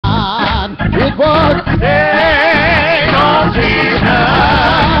It was Stayed on Jesus.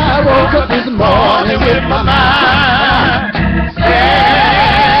 I woke up this morning with my mind.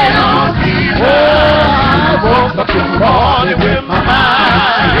 Stayed on Jesus. I woke up this morning with my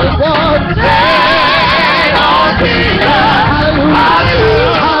mind. It was Stayed on Jesus.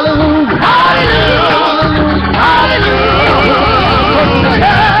 hallelujah, hallelujah, Hallelujah. Hallelujah.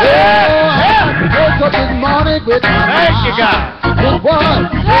 I woke up this morning with my mind. Thank you, God. It was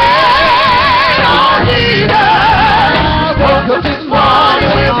Stayed on Jesus. I woke up this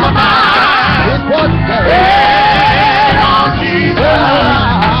morning with my mind. It was Stayed on Jesus.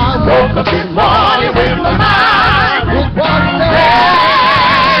 I woke up this morning with my mind. It was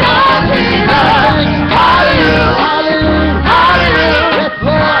Stayed on Jesus. Hallelujah. hallelujah, Hallelujah. yes,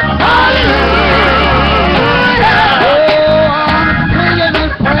 Lord. Hallelujah. Oh, I'm singing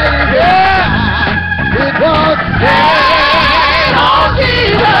and praising. It was Stayed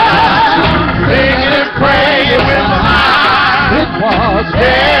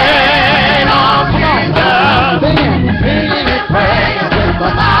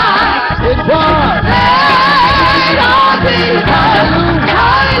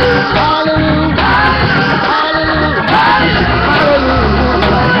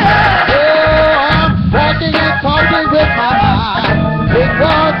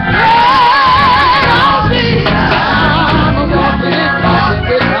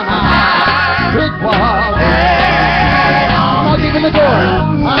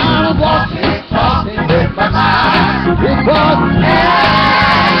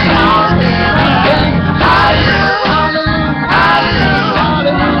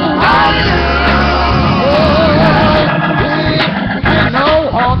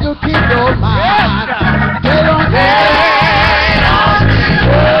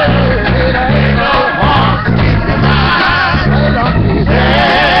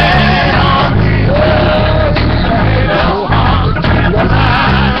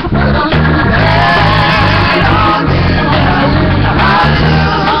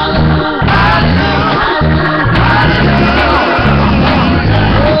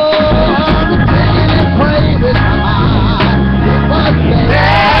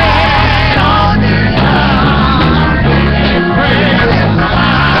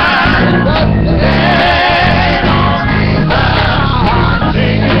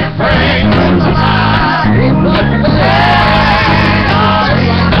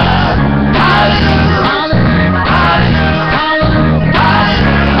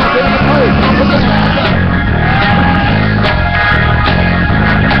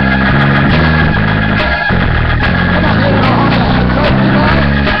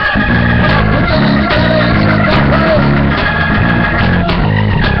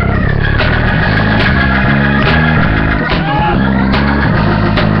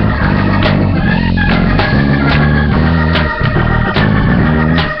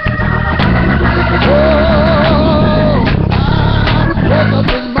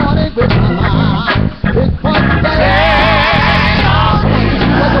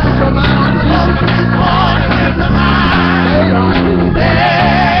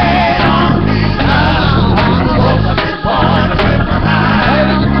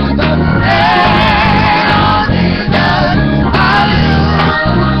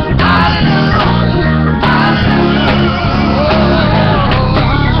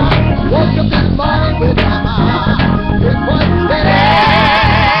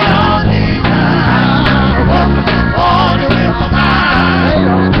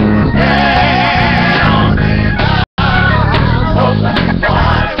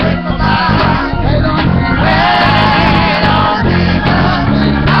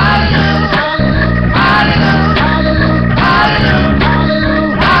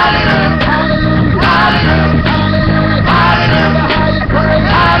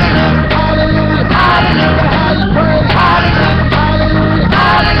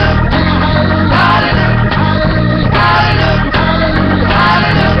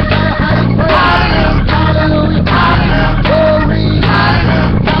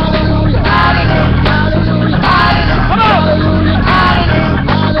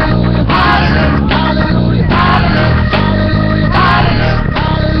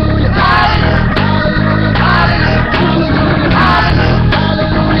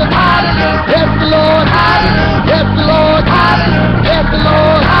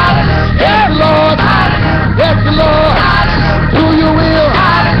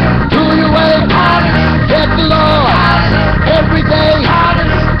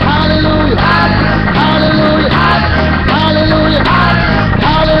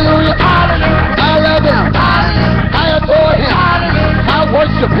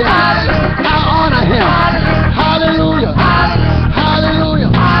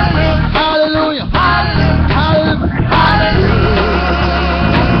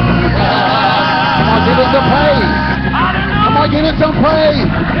praise.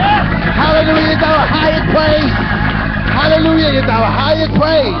 Hallelujah is our highest praise. Hallelujah is our highest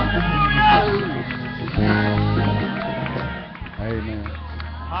praise. Amen.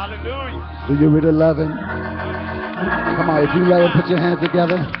 Hallelujah. Do you really love him? Come on, if you love him, put your hands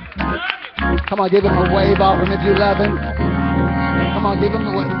together. Come on, give him a wave offering if you love him. Come on, give him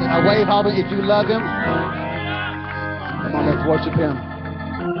a wave offering if you love him. Come on, let's worship him.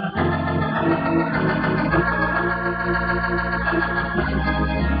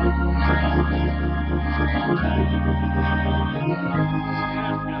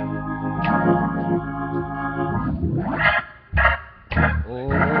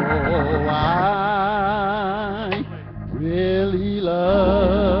 Oh, I really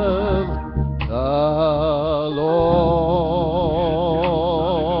love the Lord.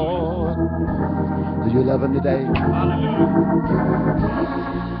 Do you love him today?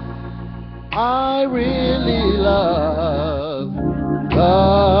 I really love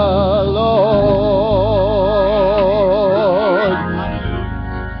the Lord.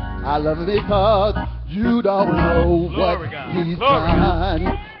 I love him because you don't know what he's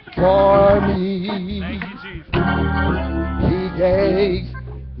done for me. He gave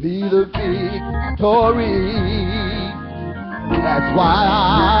me the victory. That's why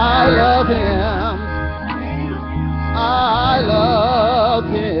I love him. I love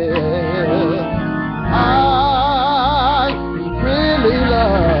him.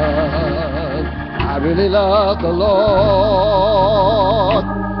 I really love the Lord.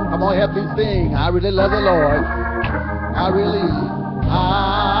 Come on, help me sing. I really love the Lord. I really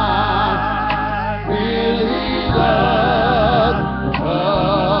love the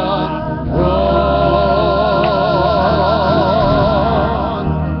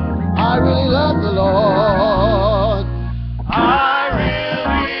Lord. I really love the Lord.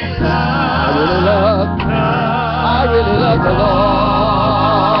 I really love the Lord.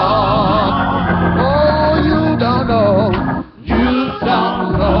 Oh, you don't know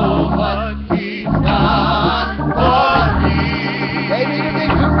what he's done for me. Gave me the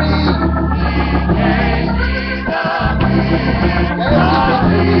victory. Gave me the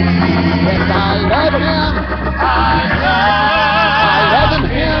victory. Yes, I love him. I love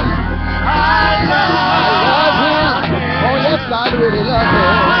him. I love him. Oh, yes, I really love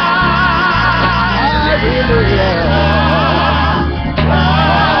him. I really love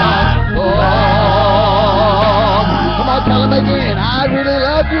Lord. Come on, tell him again. I really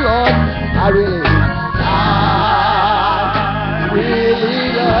love you, Lord. I really love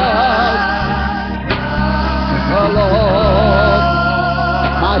the Lord.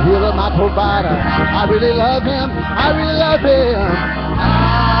 My healer, my provider. I really love him. I really love him.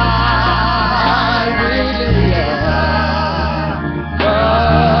 I really love the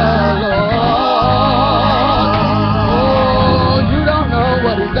Lord. Oh, you don't know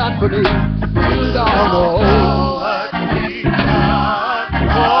what he's done for me. You don't know what he's done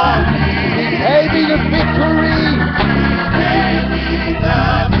for me. He gave me the victory. He gave me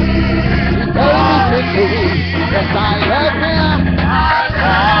victory. Yes, I love him. I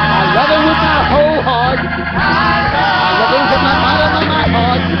love him with my whole heart. I love him with my mind and my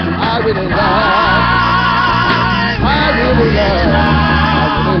heart. I really love. I really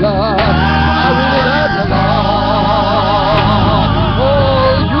love the Lord.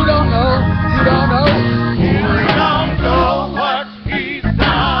 Oh, you don't know what he's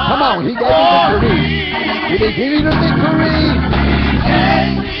done. Come on, he gave me victory. He gave me the victory.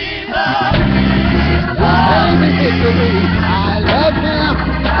 Victory. I love him.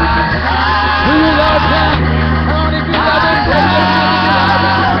 Do you love him? Come on, if you love him,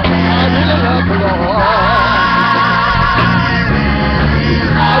 I really love the Lord.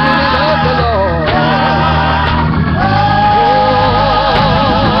 I really love the Lord. Oh,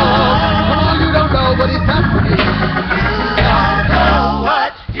 come on, you don't know what he's done for me. You don't know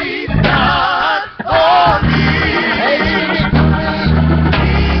what he's done for me. Hey, victory.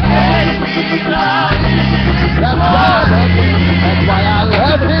 He gave me the victory. That's right.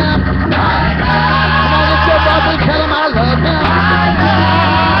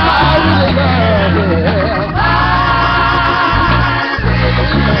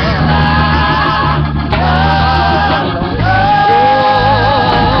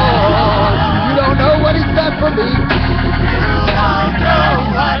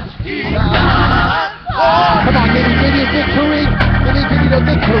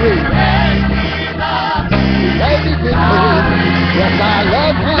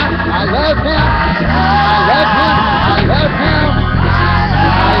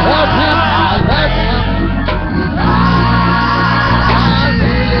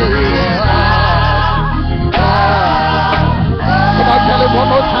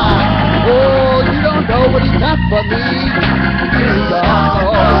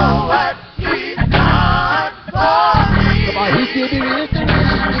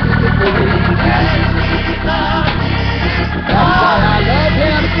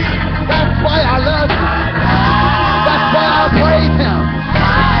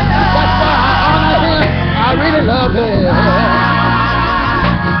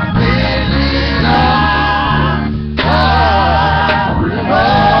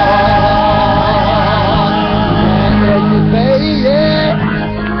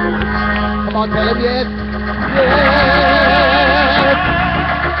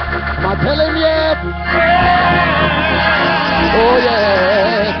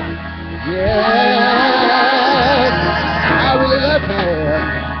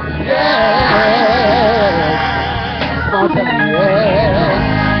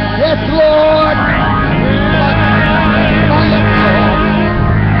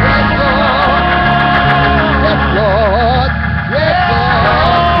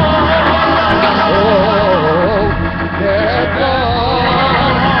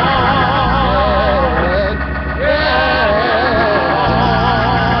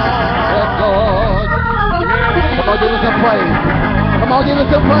 on, give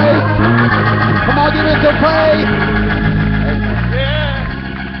it some praise. Come on, give it some praise. Yeah.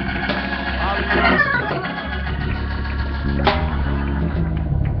 Hallelujah.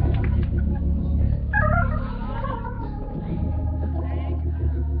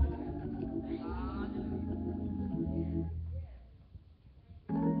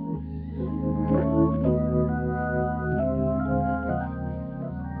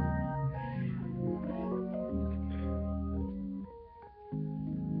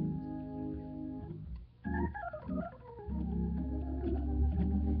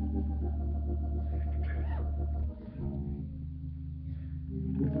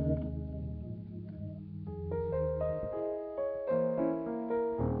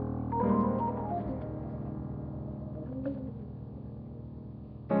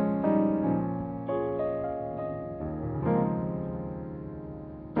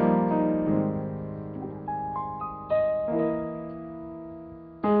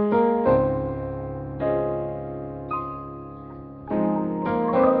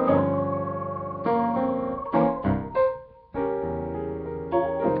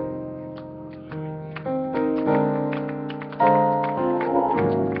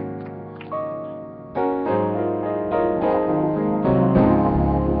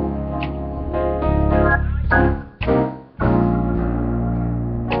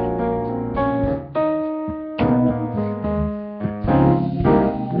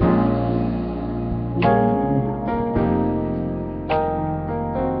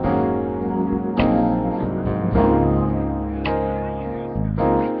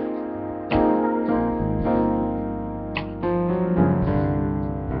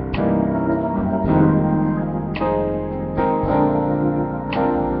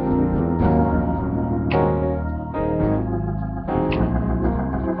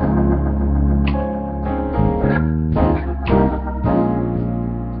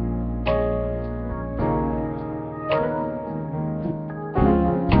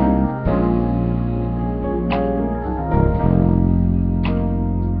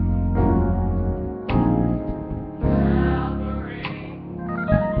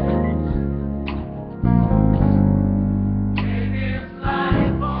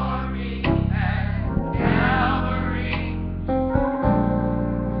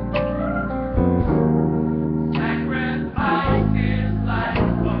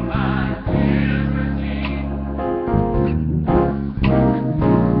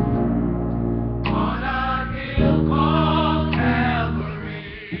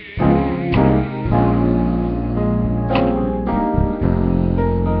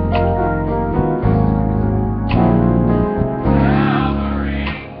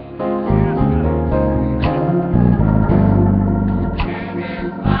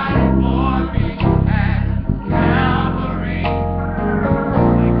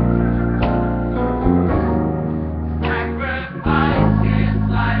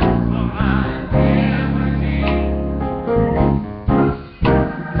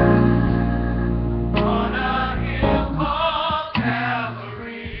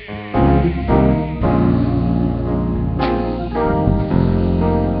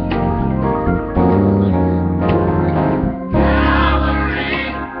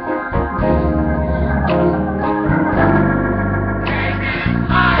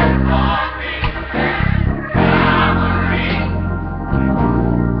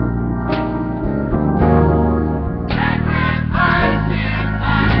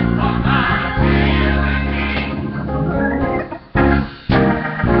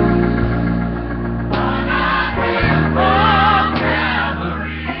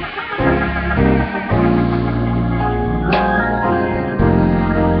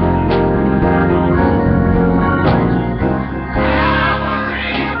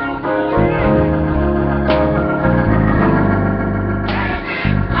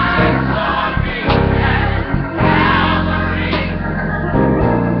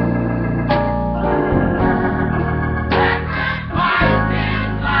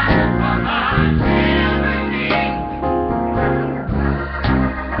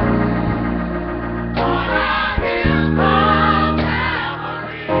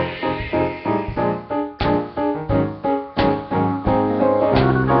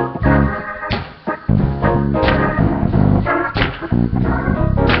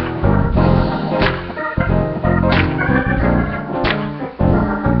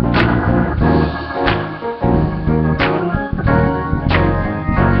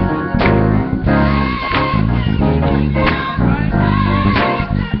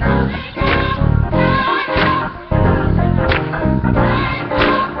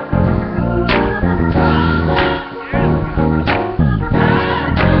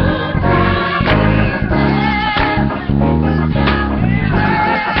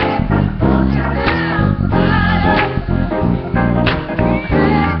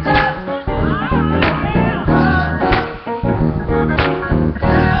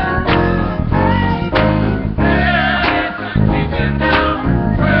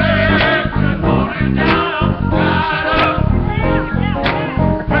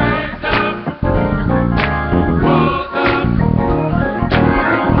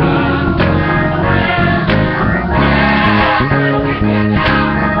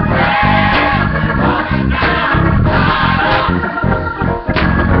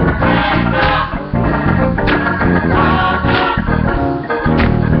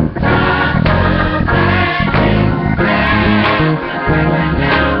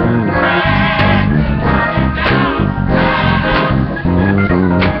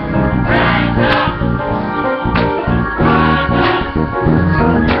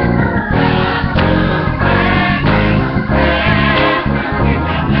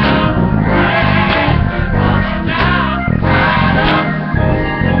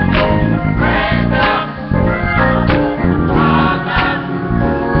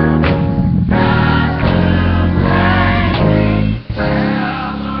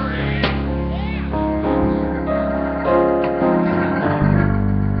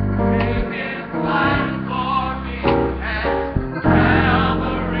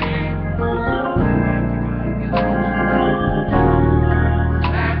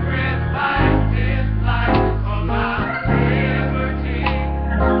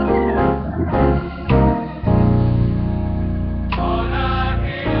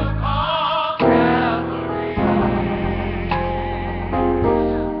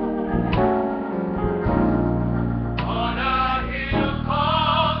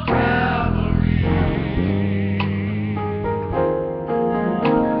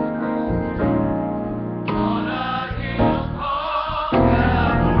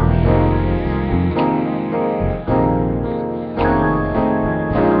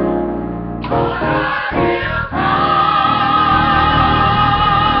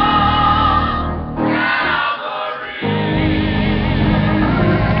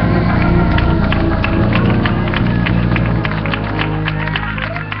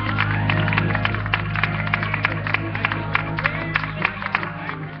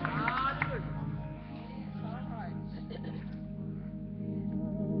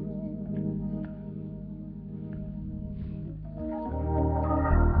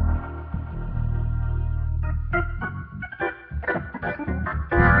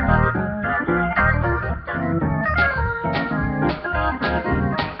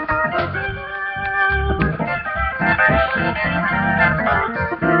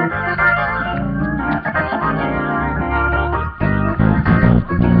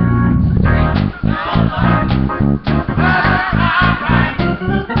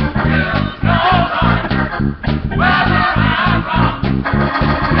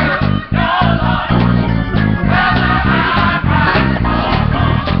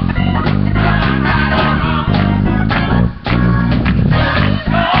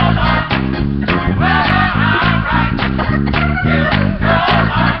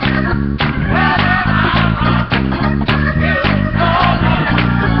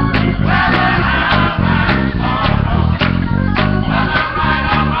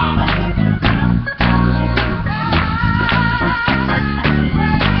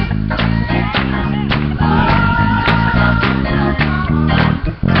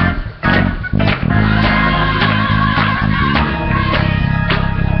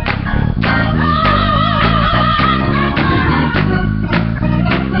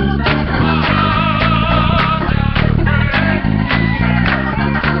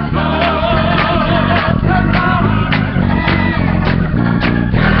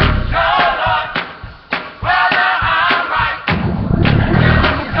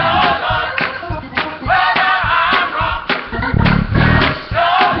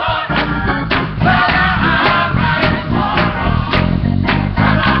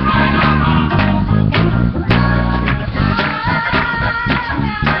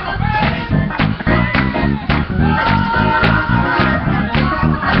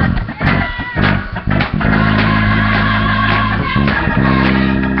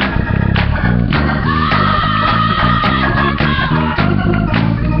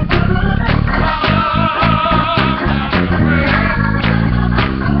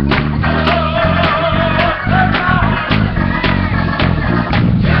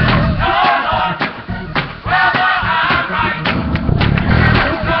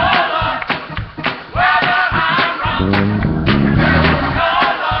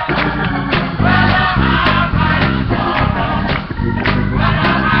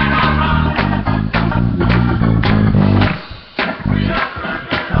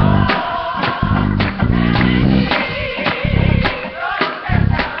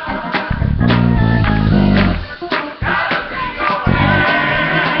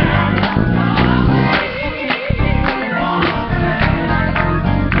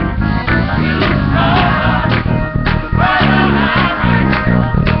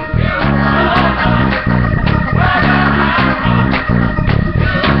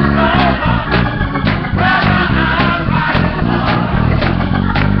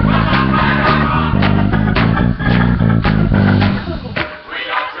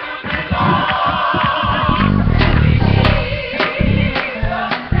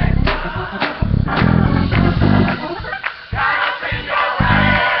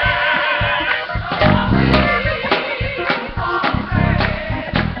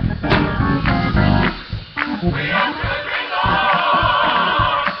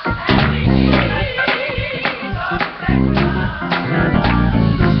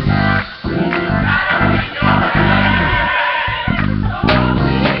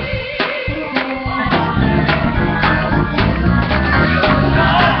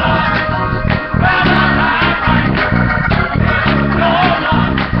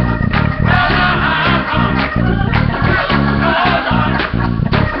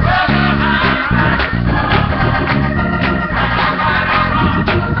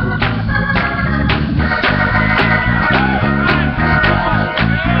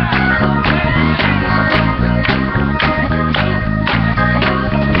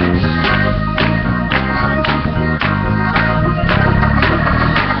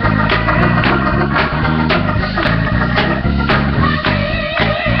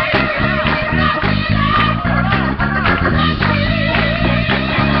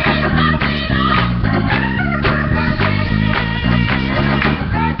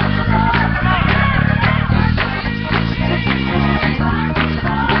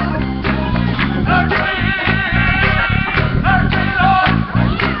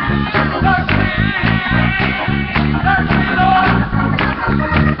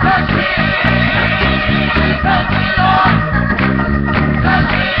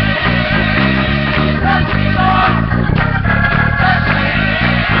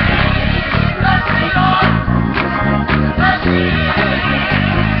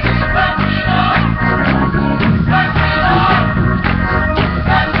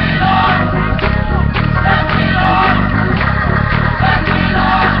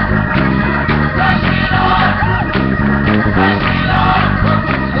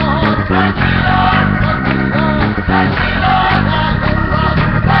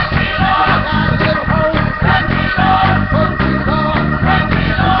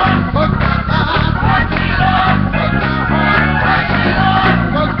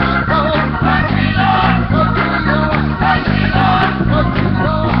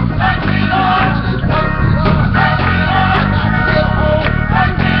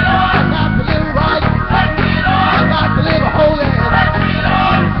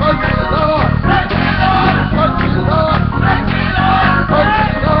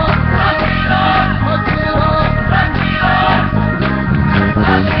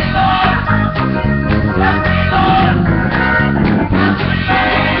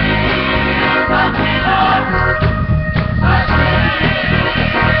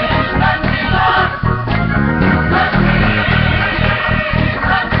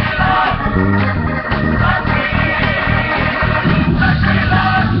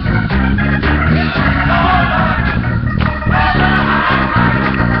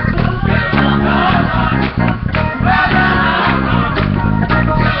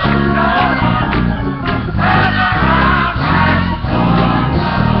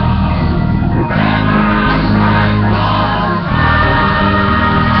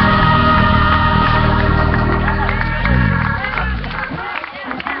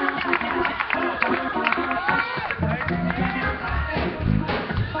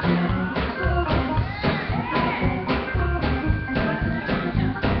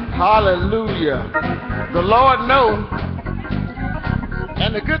 Hallelujah. The Lord knows.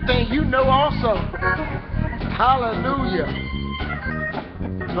 And the good thing, you know also. Hallelujah.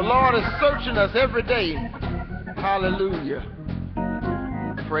 The Lord is searching us every day. Hallelujah.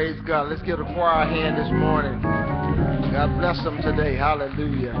 Praise God. Let's give the choir a hand this morning. God bless them today.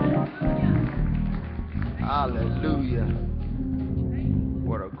 Hallelujah. Hallelujah.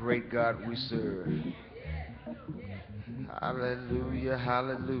 What a great God we serve. Hallelujah,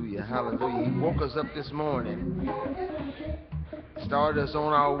 hallelujah, hallelujah. He woke us up this morning, started us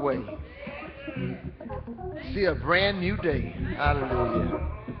on our way. See a brand new day. Hallelujah.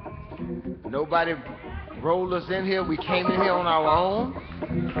 Nobody rolled us in here. We came in here on our own.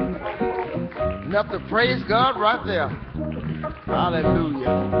 Enough to praise God right there.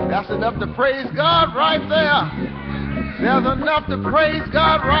 Hallelujah. That's enough to praise God right there. There's enough to praise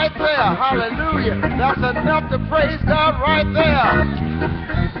God right there. Hallelujah. That's enough to praise God right there.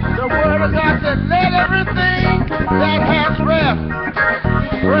 The Word of God said, let everything that has breath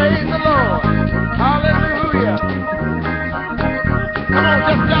praise the Lord. Hallelujah. Come on,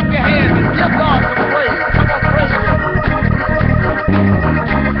 just clap your hands and give God some praise. Come on, praise Him.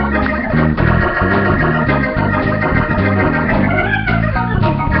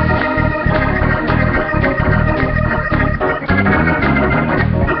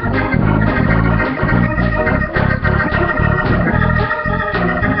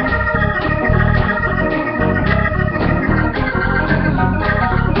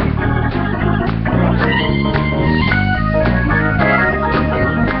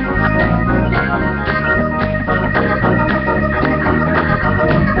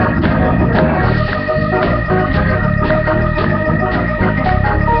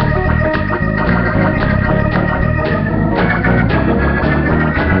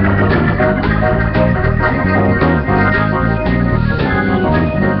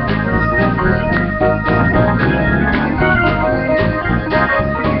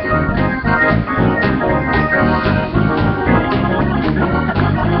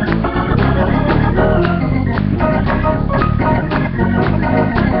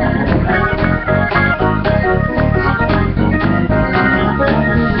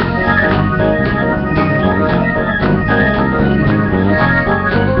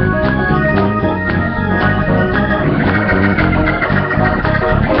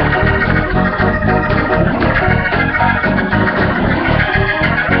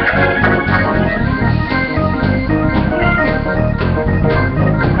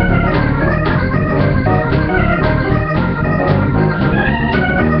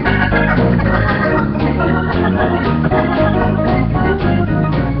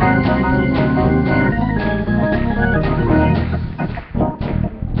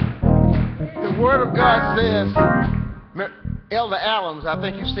 I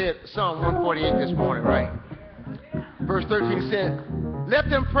think you said Psalm 148 this morning, right? Verse 13 said, let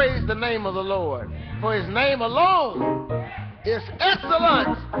them praise the name of the Lord, for His name alone is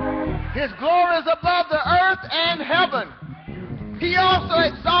excellent. His glory is above the earth and heaven. He also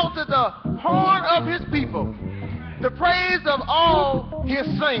exalted the horn of His people, the praise of all His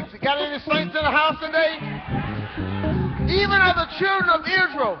saints. Got any saints in the house today? Even of the children of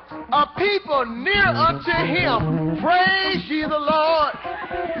Israel, a people near unto Him. Praise ye the Lord.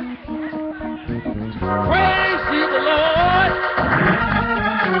 Praise ye the Lord.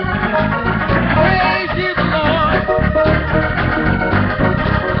 Praise ye the Lord.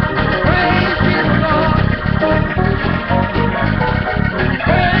 Praise ye the Lord.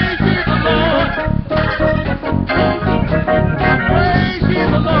 Praise ye the Lord. Praise ye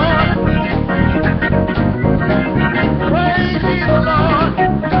the Lord. Praise ye the Lord.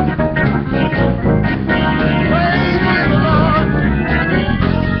 Praise ye the Lord.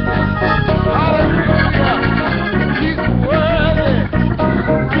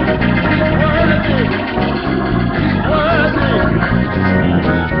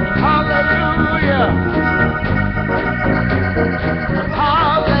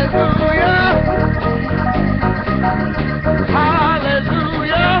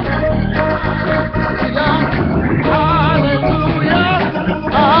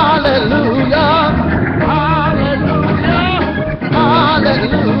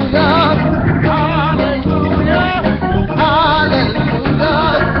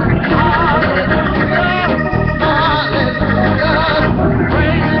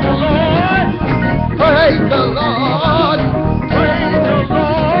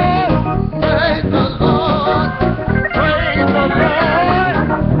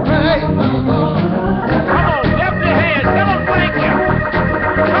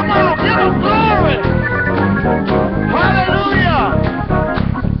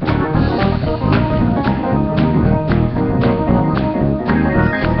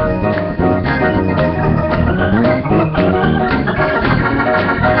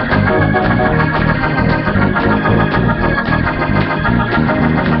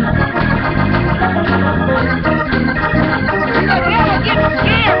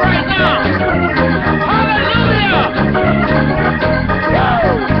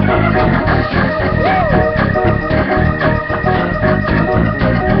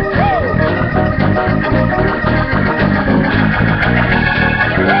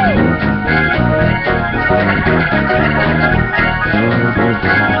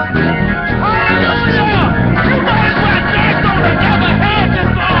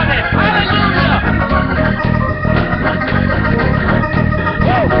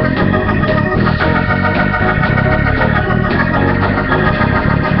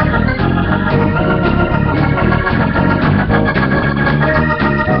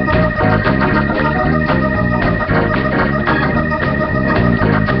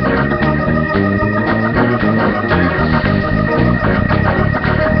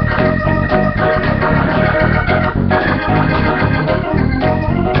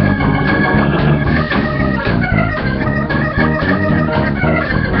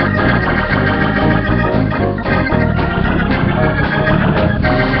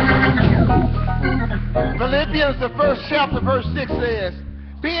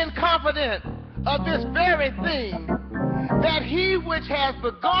 being confident of this very thing, that he which has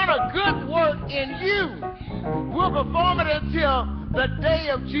begun a good work in you will perform it until the day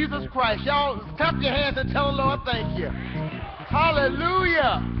of Jesus Christ. Y'all clap your hands and tell the Lord thank you.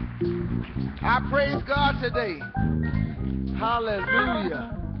 Hallelujah. I praise God today.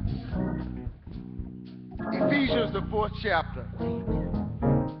 Hallelujah. Ephesians, the 4th chapter.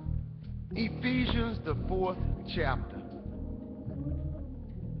 Ephesians, the 4th chapter.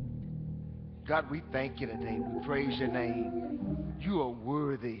 God, we thank you today. We praise your name. You are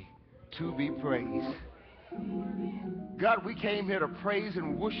worthy to be praised. God, we came here to praise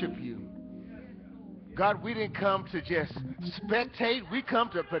and worship you. God, we didn't come to just spectate. We come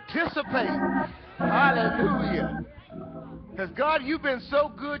to participate. Hallelujah. Because, God, you've been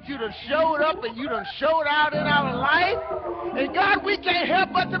so good. You done showed up and you done showed out in our life. And, God, we can't help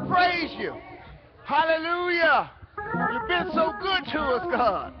but to praise you. Hallelujah. You've been so good to us,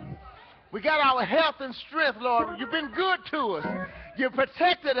 God. We got our health and strength, Lord. You've been good to us. You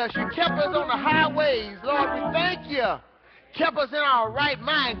protected us. You kept us on the highways. Lord, we thank you. Kept us in our right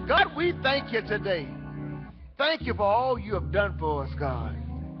mind. God, we thank you today. Thank you for all you have done for us, God.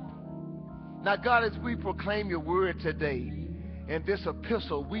 Now, God, as we proclaim your word today in this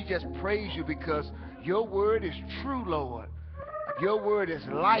epistle, we just praise you because your word is true, Lord. Your word is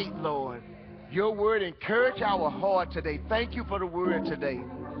light, Lord. Your word encourage our heart today. Thank you for the word today.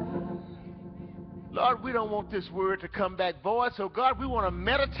 Lord, we don't want this word to come back void. So, God, we want to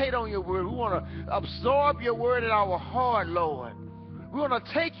meditate on your word. We want to absorb your word in our heart, Lord. We want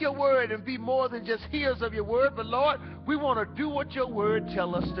to take your word and be more than just hearers of your word. But, Lord, we want to do what your word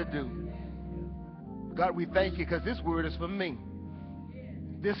tells us to do. God, we thank you because this word is for me.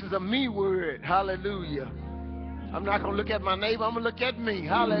 This is a me word. Hallelujah. I'm not going to look at my neighbor. I'm going to look at me.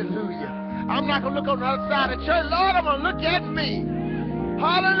 Hallelujah. I'm not going to look on the other side of the church. Lord, I'm going to look at me.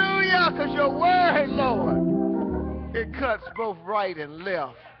 Hallelujah, because your word, Lord, it cuts both right and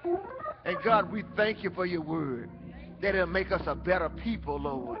left. And God, we thank you for your word, that it'll make us a better people,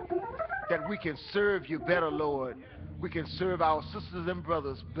 Lord, that we can serve you better, Lord. We can serve our sisters and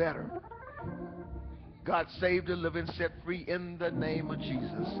brothers better. God, save, deliver, and set free in the name of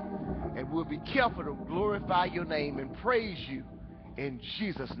Jesus. And we'll be careful to glorify your name and praise you. In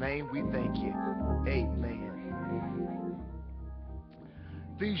Jesus' name we thank you. Amen.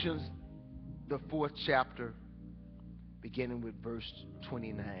 Ephesians, the 4th chapter, beginning with verse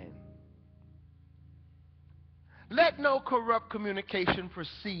 29. Let no corrupt communication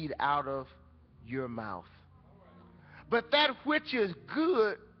proceed out of your mouth, but that which is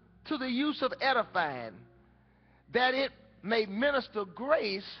good to the use of edifying, that it may minister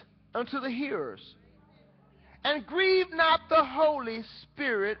grace unto the hearers. And grieve not the Holy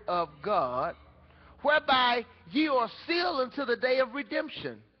Spirit of God, whereby ye are sealed until the day of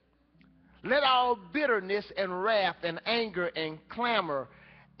redemption. Let all bitterness and wrath and anger and clamor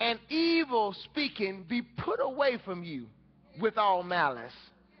and evil speaking be put away from you with all malice.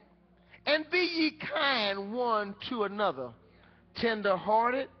 And be ye kind one to another,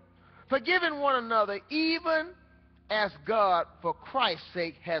 tender-hearted, forgiving one another, even as God, for Christ's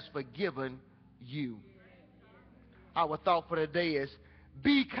sake, has forgiven you. Our thought for today is,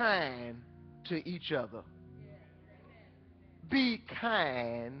 be kind to each other. Be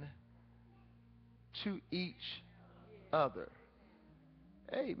kind to each other.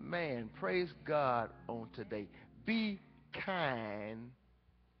 Amen. Praise God on today. Be kind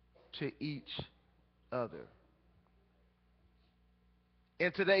to each other.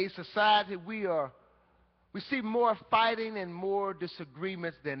 In today's society, we see more fighting and more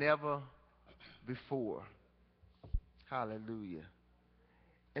disagreements than ever before. Hallelujah.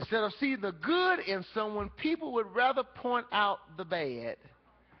 Instead of seeing the good in someone, people would rather point out the bad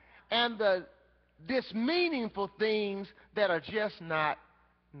and the dismeaningful things that are just not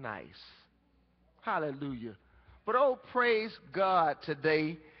nice. Hallelujah. But oh, praise God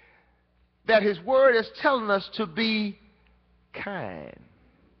today that his word is telling us to be kind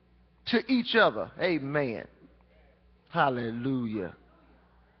to each other. Amen. Hallelujah.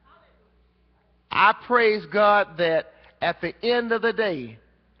 I praise God that at the end of the day,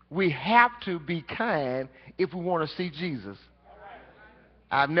 we have to be kind if we want to see Jesus.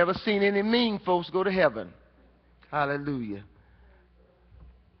 I've never seen any mean folks go to heaven. Hallelujah.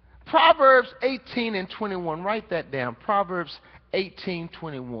 Proverbs 18:21. Write that down. Proverbs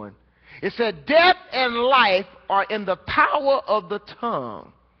 18:21. It said, death and life are in the power of the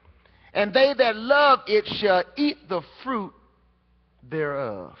tongue, and they that love it shall eat the fruit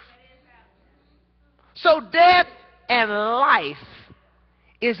thereof. So death and life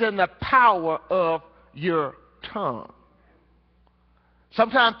is in the power of your tongue.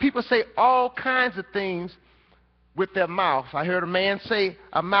 Sometimes people say all kinds of things with their mouth. I heard a man say,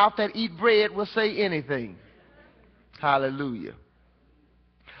 a mouth that eat bread will say anything. Hallelujah.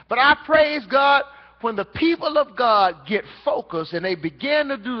 But I praise God when the people of God get focused and they begin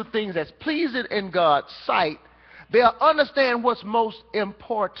to do the things that's pleasing in God's sight, they'll understand what's most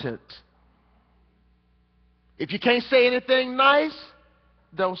important. If you can't say anything nice,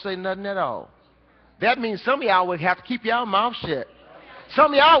 don't say nothing at all. That means some of y'all would have to keep your mouth shut.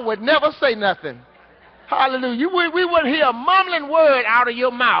 Some of y'all would never say nothing. Hallelujah. We wouldn't hear a mumbling word out of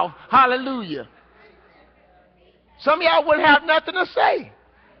your mouth. Hallelujah. Some of y'all wouldn't have nothing to say.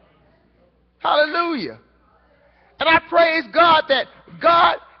 Hallelujah. And I praise God that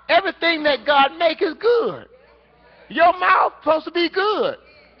God, everything that God makes is good. Your mouth is supposed to be good.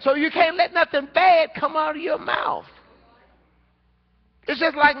 So you can't let nothing bad come out of your mouth. It's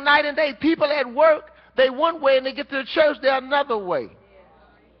just like night and day. People at work, they one way, and they get to the church, they're another way.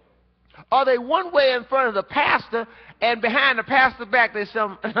 Or they one way in front of the pastor, and behind the pastor's back, they're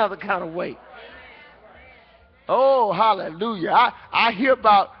some another kind of way. Oh, hallelujah. I hear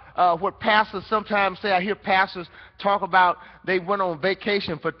about what pastors sometimes say. I hear pastors talk about they went on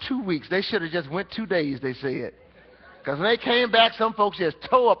vacation for 2 weeks. They should have just went 2 days, they said. Because when they came back, some folks just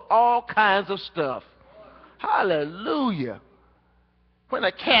tore up all kinds of stuff. Hallelujah. When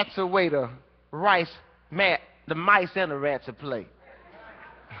the cats away, the mice and the rats will play.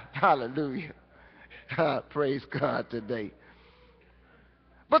 Hallelujah. Praise God today.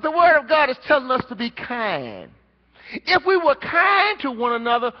 But the Word of God is telling us to be kind. If we were kind to one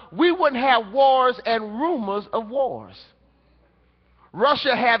another, we wouldn't have wars and rumors of wars.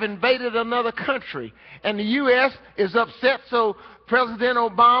 Russia have invaded another country, and the U.S. is upset, so President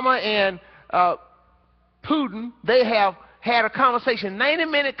Obama and Putin, they have had a conversation,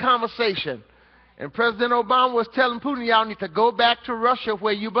 90-minute conversation. And President Obama was telling Putin, y'all need to go back to Russia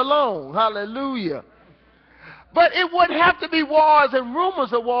where you belong. Hallelujah. But it wouldn't have to be wars and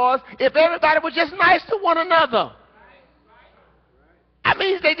rumors of wars if everybody was just nice to one another. I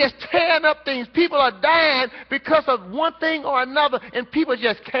mean, they just tearing up things. People are dying because of one thing or another, and people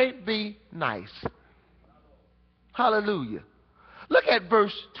just can't be nice. Hallelujah. Look at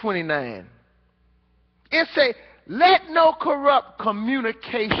verse 29. It says, let no corrupt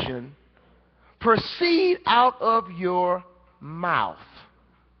communication proceed out of your mouth,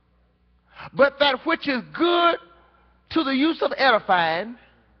 but that which is good to the use of edifying,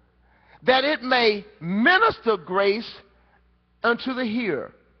 that it may minister grace unto the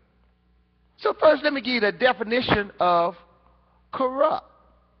hearer. So first, let me give you the definition of corrupt.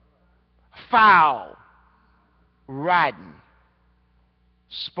 Foul, rotten,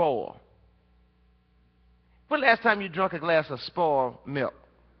 spoil. When last time you drank a glass of spoiled milk?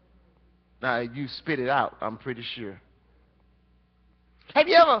 Now, you spit it out, I'm pretty sure. Have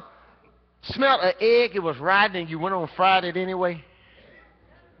you ever smelled an egg, it was rotten, and you went on and fried it anyway?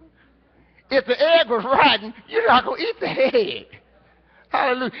 If the egg was rotten, you're not going to eat the egg.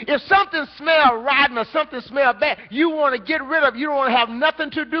 Hallelujah. If something smells rotten or something smells bad, you want to get rid of it. You don't want to have nothing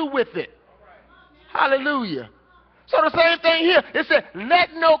to do with it. Hallelujah. So the same thing here. It said,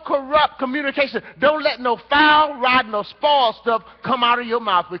 let no corrupt communication. Don't let no foul, rotten, or spoiled stuff come out of your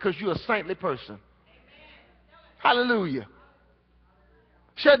mouth because you're a saintly person. Hallelujah.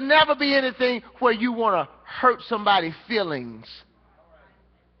 Should never be anything where you want to hurt somebody's feelings.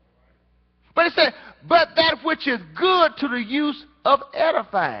 But it said, but that which is good to the use of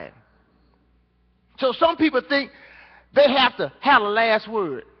edifying. So some people think they have to have the last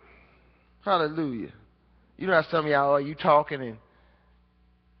word. Hallelujah. You know how some of y'all are, you talking, and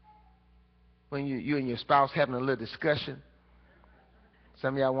when you and your spouse having a little discussion,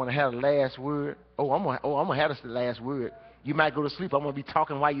 some of y'all want to have the last word. I'm gonna have the last word. You might go to sleep. I'm gonna be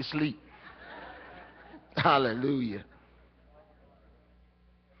talking while you sleep. Hallelujah.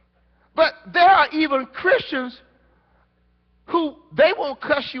 But there are even Christians who they won't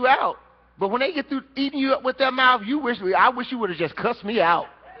cuss you out, but when they get through eating you up with their mouth, I wish you would have just cussed me out.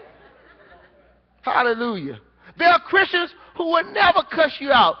 Hallelujah. There are Christians who would never cuss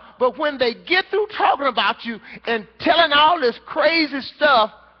you out, but when they get through talking about you and telling all this crazy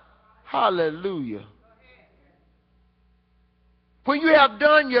stuff, hallelujah. When you have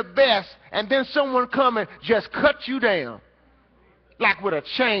done your best and then someone come and just cut you down, like with a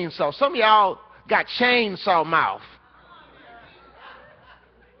chainsaw. Some of y'all got chainsaw mouth.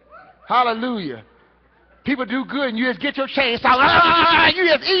 Hallelujah. People do good and you just get your chainsaw. You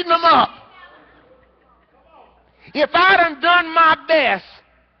just eating them up. If I done my best,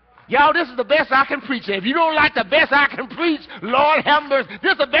 y'all, this is the best I can preach. If you don't like the best I can preach, Lord have mercy.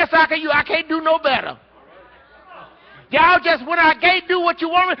 This is the best I can do. I can't do no better. Y'all just went out gate, do what you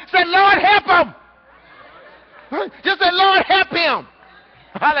want. Say, Lord, help him. Just say, Lord, help him.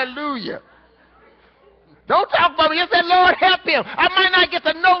 Hallelujah. Don't talk about me. Just say, Lord, help him. I might not get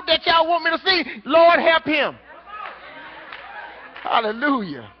the note that y'all want me to see. Lord, help him.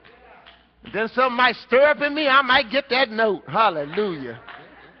 Hallelujah. Then something might stir up in me. I might get that note. Hallelujah.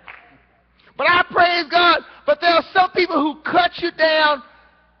 But I praise God. But there are some people who cut you down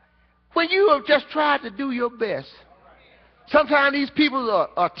when you have just tried to do your best. Sometimes these people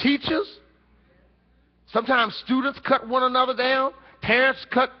are teachers. Sometimes students cut one another down. Parents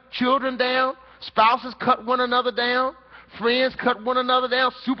cut children down. Spouses cut one another down. Friends cut one another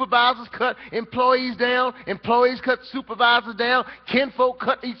down. Supervisors cut employees down. Employees cut supervisors down. Kinfolk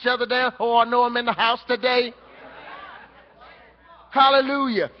cut each other down. Oh, I know I'm in the house today.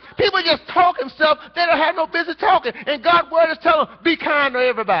 Hallelujah. People just talking stuff they don't have no business talking. And God's word is telling them, be kind to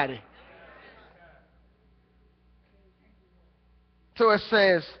everybody. So it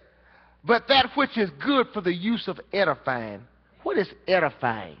says, but that which is good for the use of edifying. What is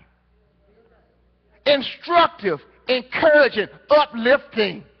edifying? Instructive, encouraging,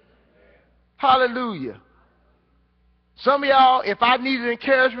 uplifting. Hallelujah. Some of y'all, if I needed an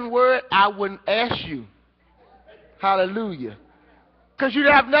encouragement word, I wouldn't ask you. Hallelujah. Because you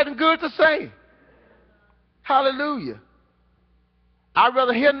have nothing good to say. Hallelujah. I'd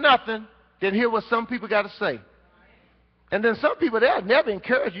rather hear nothing than hear what some people got to say. And then some people, they'll never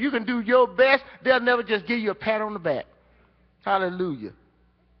encourage you. You can do your best. They'll never just give you a pat on the back. Hallelujah.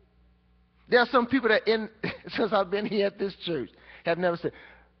 There are some people that, since I've been here at this church, have never said,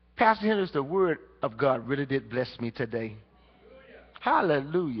 Pastor Hendricks, the word of God really did bless me today.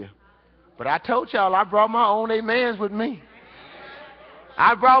 Hallelujah. But I told y'all I brought my own amens with me.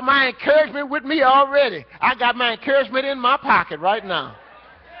 I brought my encouragement with me already. I got my encouragement in my pocket right now.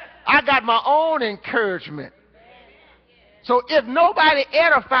 I got my own encouragement. So if nobody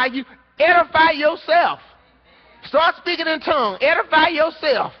edify you, edify yourself. Start speaking in tongues. Edify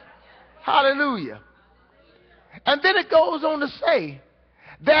yourself. Hallelujah. And then it goes on to say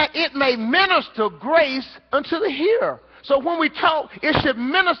that it may minister grace unto the hearer. So when we talk, it should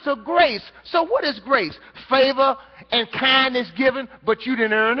minister grace. So what is grace? Favor and kindness given, but you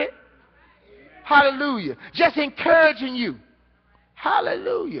didn't earn it. Hallelujah. Just encouraging you.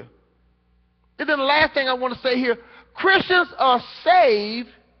 Hallelujah. And then the last thing I want to say here, Christians are saved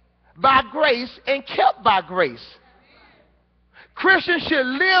by grace and kept by grace. Christians should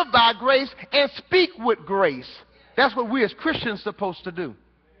live by grace and speak with grace. That's what we as Christians are supposed to do.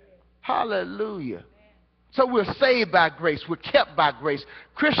 Hallelujah. So we're saved by grace. We're kept by grace.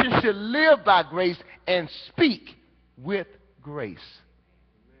 Christians should live by grace and speak with grace.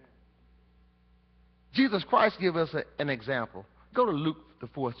 Jesus Christ gave us an example. Go to Luke, the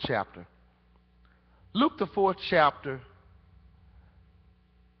 4th chapter. Luke, the 4th chapter,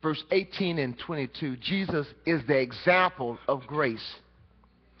 verse 18 and 22. Jesus is the example of grace.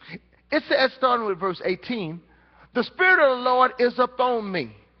 It says, starting with verse 18, the Spirit of the Lord is upon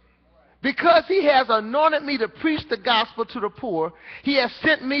me, because he has anointed me to preach the gospel to the poor. He has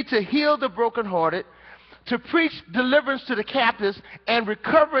sent me to heal the brokenhearted, to preach deliverance to the captives, and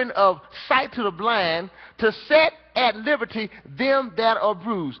recovering of sight to the blind, to set at liberty them that are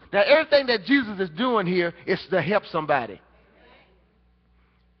bruised. Now, everything that Jesus is doing here is to help somebody.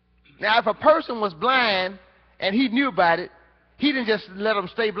 Now, if a person was blind and he knew about it, he didn't just let them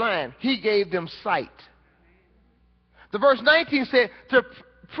stay blind. He gave them sight. The verse 19 said, to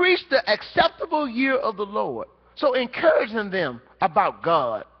preach the acceptable year of the Lord. So encouraging them about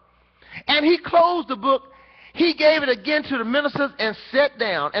God. And he closed the book. He gave it again to the ministers and sat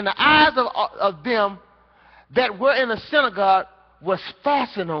down. And the eyes of them that were in the synagogue was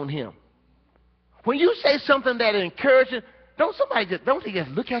fastened on him. When you say something that is encouraging, don't they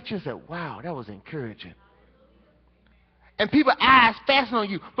just look at you and say, wow, that was encouraging. And people's eyes fasten on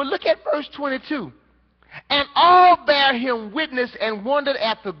you. But look at verse 22. And all bare him witness and wondered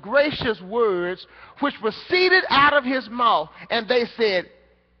at the gracious words which proceeded out of his mouth. And they said,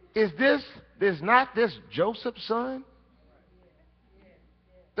 is not this Joseph's son?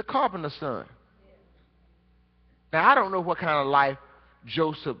 The carpenter's son. Now, I don't know what kind of life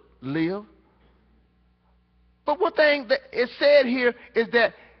Joseph lived. But one thing that is said here is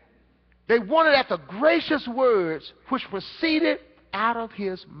that they wondered at the gracious words which proceeded out of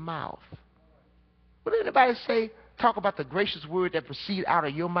his mouth. Would anybody talk about the gracious word that proceed out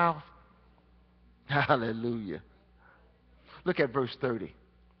of your mouth? Hallelujah. Look at verse 30.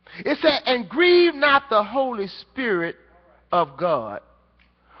 It said, and grieve not the Holy Spirit of God,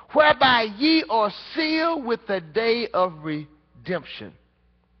 whereby ye are sealed with the day of redemption.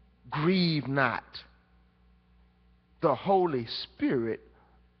 Grieve not. the Holy Spirit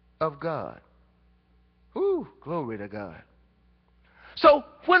of God. Ooh, glory to God. So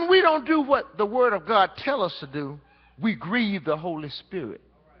when we don't do what the Word of God tells us to do, we grieve the Holy Spirit.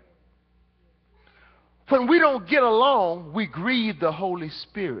 When we don't get along, we grieve the Holy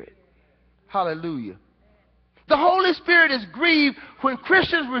Spirit. Hallelujah. The Holy Spirit is grieved when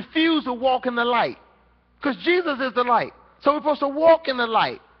Christians refuse to walk in the light, because Jesus is the light. So we're supposed to walk in the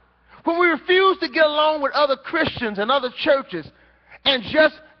light. When we refuse to get along with other Christians and other churches and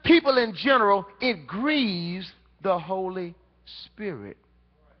just people in general, it grieves the Holy Spirit.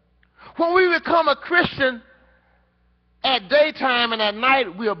 When we become a Christian at daytime and at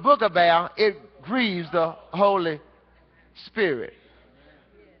night we're boogabout, it grieves the Holy Spirit.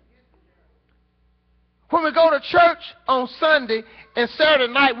 When we go to church on Sunday and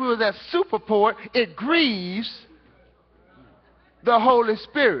Saturday night we was at Superport, it grieves the Holy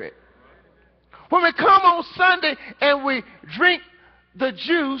Spirit. When we come on Sunday and we drink the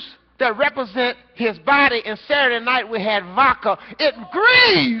juice that represent his body, and Saturday night we had vodka, it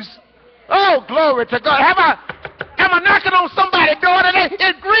grieves. Oh, glory to God. Am I knocking on somebody's door today?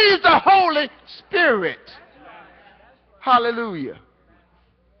 It grieves the Holy Spirit. Hallelujah.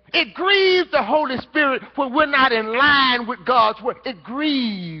 It grieves the Holy Spirit when we're not in line with God's word. It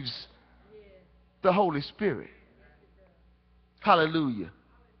grieves the Holy Spirit. Hallelujah.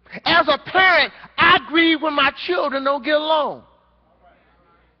 As a parent, I grieve when my children don't get along.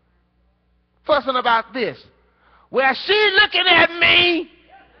 Fussing about this. Well, she looking at me.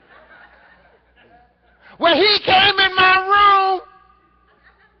 Well, he came in my room.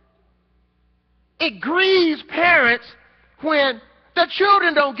 It grieves parents when the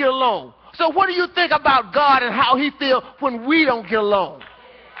children don't get along. So what do you think about God and how he feels when we don't get along?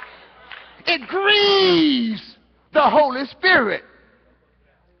 It grieves the Holy Spirit.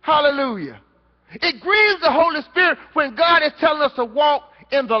 Hallelujah. It grieves the Holy Spirit when God is telling us to walk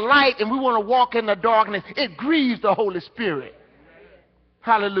in the light and we want to walk in the darkness. It grieves the Holy Spirit.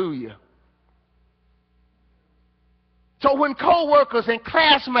 Hallelujah. So when co-workers and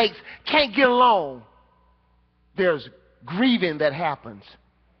classmates can't get along, there's grieving that happens.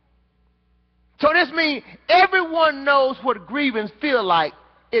 So this means everyone knows what grieving feels like.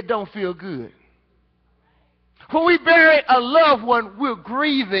 It don't feel good. When we bury a loved one, we're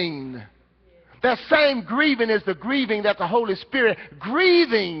grieving. That same grieving is the grieving that the Holy Spirit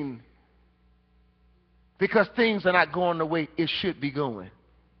grieving because things are not going the way it should be going.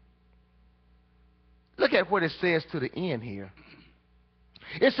 Look at what it says to the end here.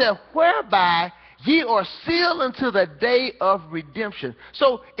 It says, whereby ye are sealed unto the day of redemption.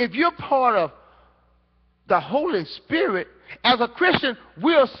 So if you're part of the Holy Spirit, as a Christian,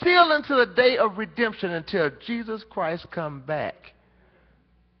 we are sealed unto the day of redemption until Jesus Christ come back.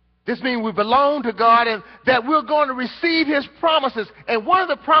 This means we belong to God and that we're going to receive his promises. And one of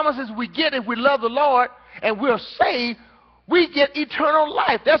the promises we get if we love the Lord and we're saved, we get eternal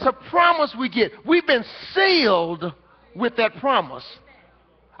life. That's a promise we get. We've been sealed with that promise.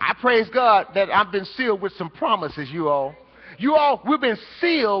 I praise God that I've been sealed with some promises, you all. We've been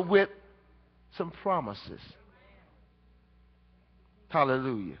sealed with some promises.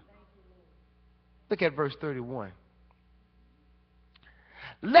 Hallelujah. Look at verse 31.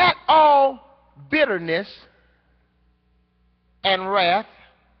 Let all bitterness and wrath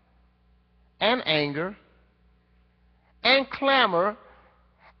and anger and clamor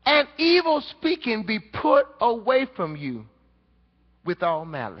and evil speaking be put away from you with all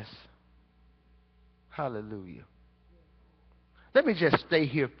malice. Hallelujah. Let me just stay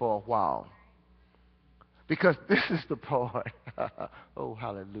here for a while, because this is the part. Oh,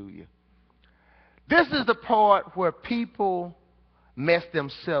 hallelujah. This is the part where people mess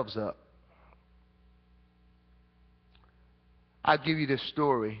themselves up. I'll give you this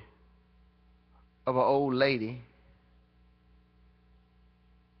story of an old lady,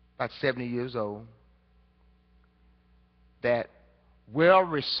 about 70 years old, that well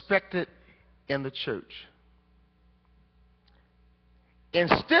respected in the church.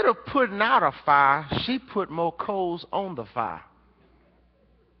 Instead of putting out a fire, she put more coals on the fire.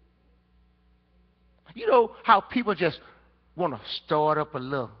 You know how people just want to start up a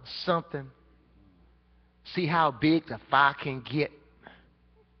little something, see how big the fire can get?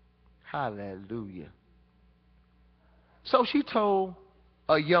 Hallelujah. So she told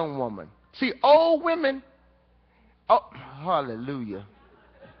a young woman. See, old women, oh, hallelujah.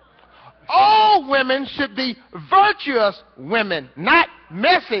 Old women should be virtuous women, not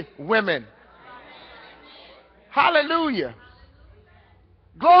messy women. Hallelujah.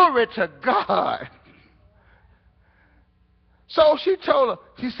 Glory to God. So she told her,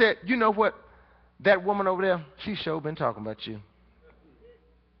 she said, you know what? that woman over there, she sure been talking about you.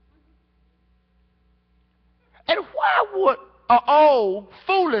 And why would an old,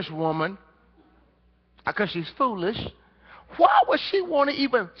 foolish woman, because she's foolish, why would she want to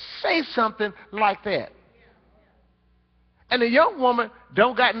even say something like that? And the young woman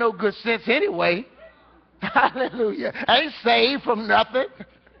don't got no good sense anyway. Hallelujah. Ain't saved from nothing.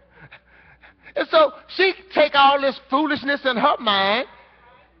 And so she take all this foolishness in her mind,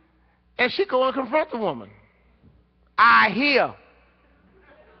 and she go and confront the woman. I hear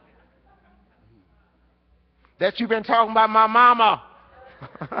that you've been talking about my mama.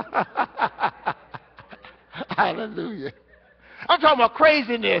 Hallelujah. I'm talking about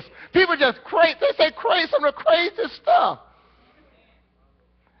craziness. People just crazy. They say crazy, some of the craziest stuff.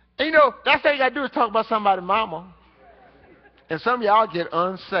 And you know, that's all you got to do is talk about somebody's mama. And some of y'all get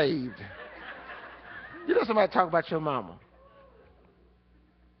unsaved. You know somebody talk about your mama.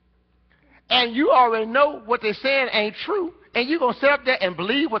 And you already know what they're saying ain't true. And you're going to sit up there and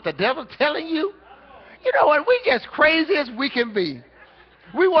believe what the devil's telling you? You know what? We just crazy as we can be.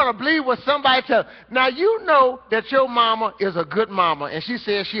 We want to believe what somebody tells. Now, you know that your mama is a good mama, and she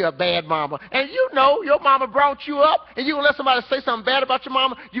says she a bad mama. And you know your mama brought you up, and you going to let somebody say something bad about your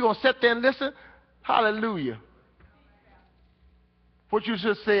mama? You going to sit there and listen? Hallelujah. What you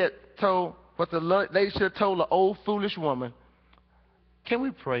just said, what the lady should have told the old foolish woman. Can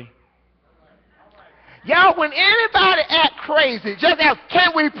we pray? Y'all, when anybody act crazy, just ask,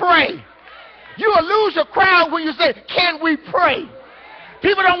 can we pray? You will lose your crowd when you say, can we pray?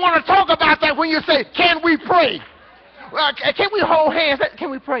 People don't want to talk about that when you say, can we pray? Can we hold hands?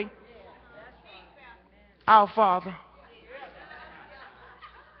 Can we pray? Our Father,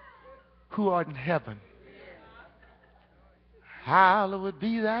 who art in heaven, hallowed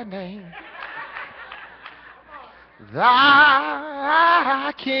be thy name.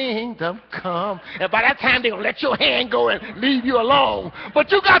 Thy kingdom come. And by that time, they're going to let your hand go and leave you alone.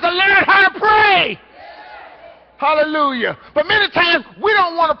 But you got to learn how to pray. Hallelujah. But many times, we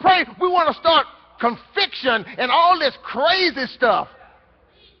don't want to pray. We want to start conviction and all this crazy stuff.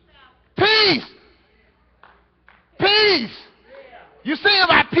 Peace. Peace. You sing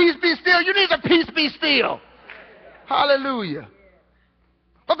about peace be still. You need the peace be still. Hallelujah.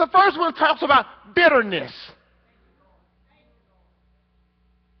 But the first one talks about bitterness.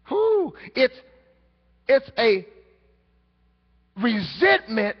 It's a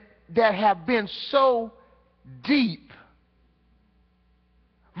resentment that have been so deep.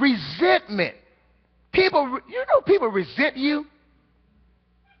 Resentment. People, you know, people resent you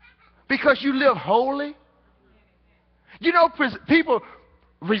because you live holy. You know, people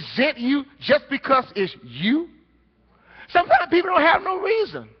resent you just because it's you. Sometimes people don't have no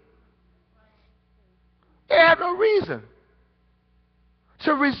reason. They have no reason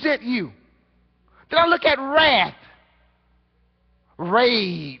to resent you. Then I look at wrath,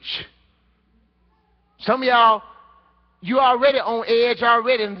 rage. Some of y'all, you already on edge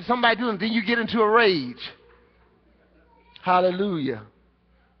already, and somebody doing, then you get into a rage. Hallelujah.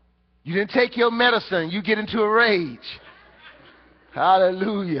 You didn't take your medicine, you get into a rage.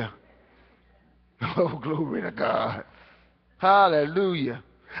 Hallelujah. Oh, glory to God. Hallelujah.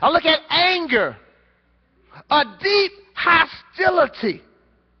 I look at anger, a deep hostility.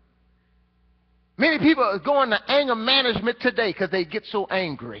 Many people are going to anger management today because they get so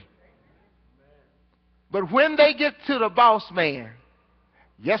angry. But when they get to the boss man,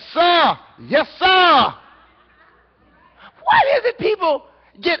 yes, sir, yes, sir. Why is it people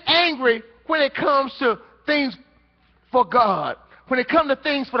get angry when it comes to things for God, when it comes to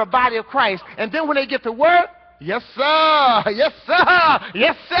things for the body of Christ, and then when they get to work, yes, sir, yes, sir,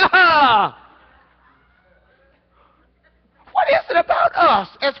 yes, sir. What is it about us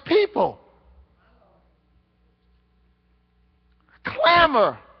as people?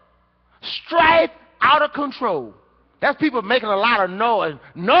 Clamor, strife, out of control. That's people making a lot of noise.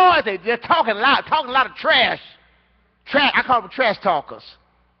 They're talking loud, talking a lot of trash. I call them trash talkers.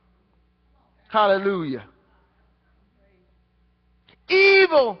 Hallelujah.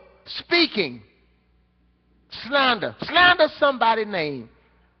 Evil speaking. Slander. Slander somebody's name.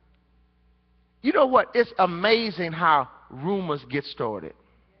 You know what? It's amazing how rumors get started.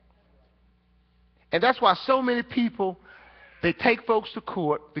 And that's why so many people, they take folks to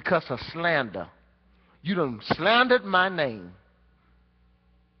court because of slander. You done slandered my name.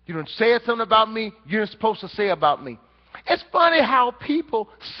 You done said something about me you ain't supposed to say about me. It's funny how people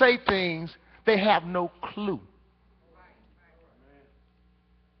say things they have no clue.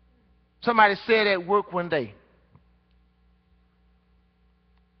 Somebody said at work one day,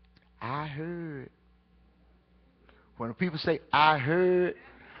 I heard. When people say, I heard,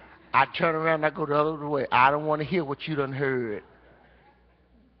 I turn around and I go the other way. I don't want to hear what you done heard.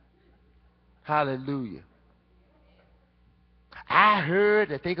 Hallelujah. I heard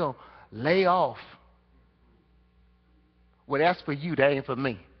that they're going to lay off. Well, that's for you. That ain't for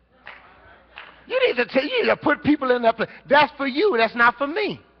me. You need to put people in that place. That's for you. That's not for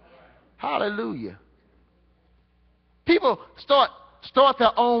me. Hallelujah. People start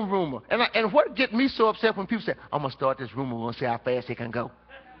their own rumor. And what gets me so upset when people say, I'm going to start this rumor. We're going to see how fast it can go.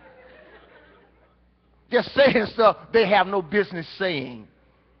 Just saying stuff they have no business saying.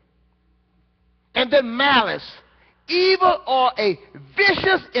 And then malice, evil or a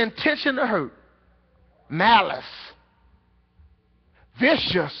vicious intention to hurt. Malice.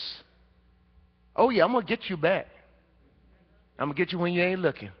 Vicious. Oh yeah, I'm going to get you back. I'm going to get you when you ain't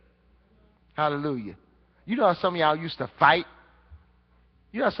looking. Hallelujah. You know how some of y'all used to fight?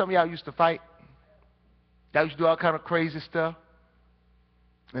 You know how some of y'all used to fight? Y'all used to do all kind of crazy stuff.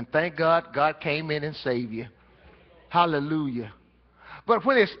 And thank God, God came in and saved you. Hallelujah. But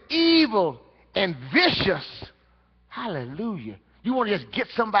when it's evil and vicious, hallelujah, you want to just get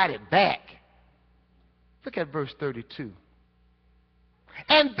somebody back. Look at verse 32.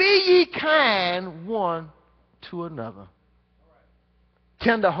 And be ye kind one to another,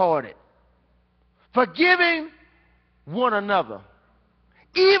 tenderhearted, forgiving one another,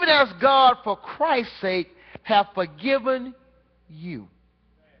 even as God for Christ's sake hath forgiven you.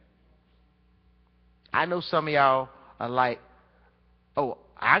 I know some of y'all are like, oh,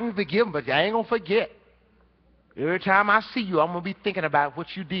 I can forgive them, but I ain't going to forget. Every time I see you, I'm going to be thinking about what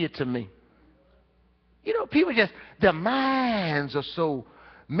you did to me. You know, people just, their minds are so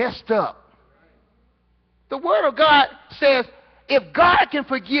messed up. The Word of God says, if God can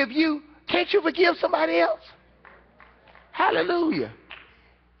forgive you, can't you forgive somebody else? Hallelujah.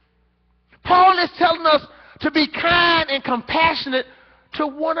 Paul is telling us to be kind and compassionate to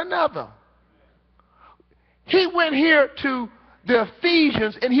one another. He went here to the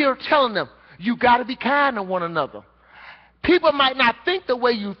Ephesians and he was telling them, you got to be kind to one another. People might not think the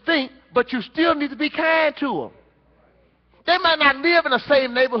way you think, but you still need to be kind to them. They might not live in the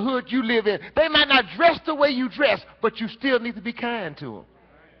same neighborhood you live in. They might not dress the way you dress, but you still need to be kind to them.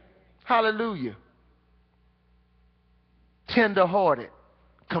 Hallelujah. Tender-hearted,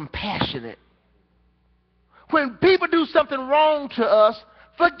 compassionate. When people do something wrong to us,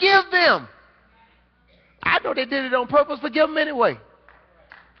 forgive them. I know they did it on purpose. Forgive them anyway.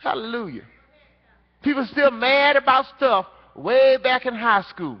 Hallelujah. People still mad about stuff way back in high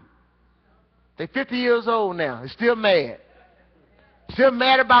school. They're 50 years old now. They're still mad. Still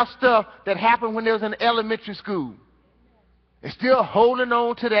mad about stuff that happened when they was in elementary school. They're still holding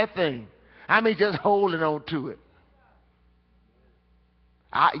on to that thing. I mean, just holding on to it.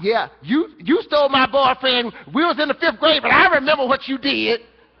 Yeah, you stole my boyfriend. We was in the 5th grade, but I remember what you did.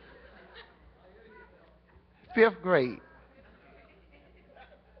 5th grade.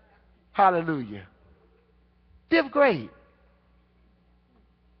 Hallelujah. 5th grade.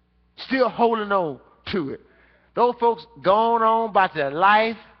 Still holding on to it. Those folks gone on about their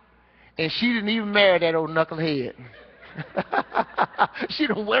life, and she didn't even marry that old knucklehead. She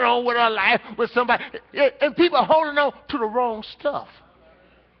done went on with her life with somebody. And people are holding on to the wrong stuff.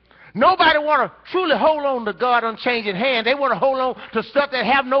 Nobody want to truly hold on to God unchanging hand. They want to hold on to stuff that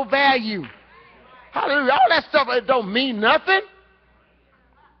have no value. Hallelujah. All that stuff that don't mean nothing.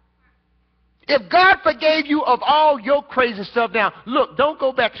 If God forgave you of all your crazy stuff, now, look, don't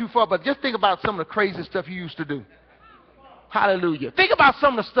go back too far, but just think about some of the crazy stuff you used to do. Hallelujah. Think about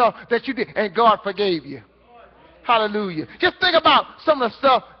some of the stuff that you did, and God forgave you. Hallelujah. Just think about some of the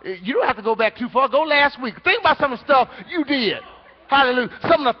stuff. You don't have to go back too far. Go last week. Think about some of the stuff you did. Hallelujah.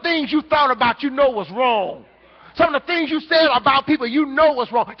 Some of the things you thought about you know was wrong. Some of the things you said about people you know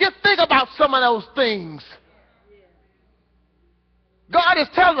was wrong. Just think about some of those things. God is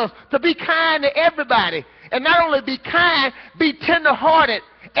telling us to be kind to everybody. And not only be kind, be tender-hearted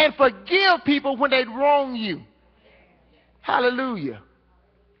and forgive people when they wrong you. Hallelujah.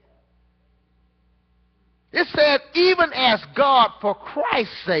 It said, even as God, for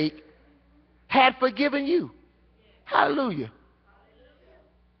Christ's sake, had forgiven you. Hallelujah.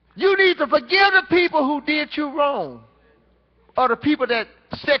 You need to forgive the people who did you wrong, or the people that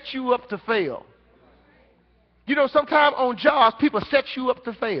set you up to fail. You know, sometimes on jobs, people set you up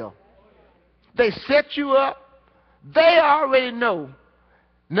to fail. They set you up. They already know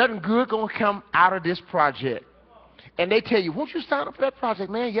nothing good going to come out of this project. And they tell you, won't you sign up for that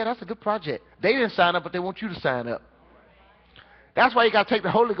project, man? Yeah, that's a good project. They didn't sign up, but they want you to sign up. That's why you got to take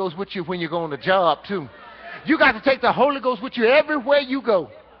the Holy Ghost with you when you go on the job, too. You got to take the Holy Ghost with you everywhere you go.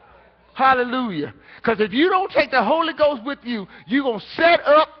 Hallelujah. Because if you don't take the Holy Ghost with you, you're going to set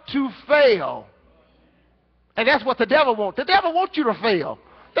up to fail. And that's what the devil wants. The devil wants you to fail.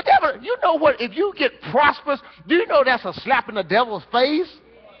 The devil, you know what, if you get prosperous, do you know that's a slap in the devil's face?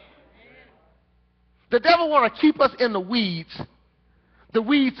 The devil want to keep us in the weeds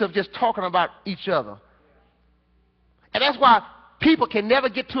of just talking about each other. And that's why people can never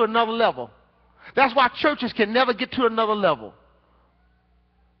get to another level. That's why churches can never get to another level.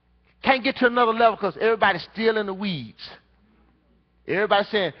 Can't get to another level because everybody's still in the weeds. Everybody's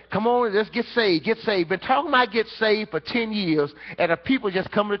saying, come on, let's get saved, get saved. Been talking about get saved for 10 years, and the people just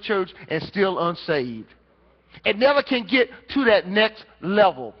come to church and still unsaved. It never can get to that next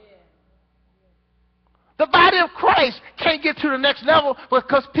level. The body of Christ can't get to the next level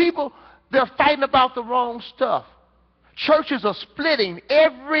because people, they're fighting about the wrong stuff. Churches are splitting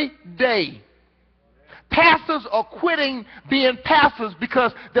every day. Pastors are quitting being pastors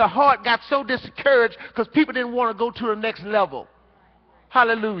because their heart got so discouraged because people didn't want to go to the next level.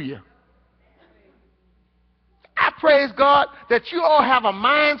 Hallelujah. I praise God that you all have a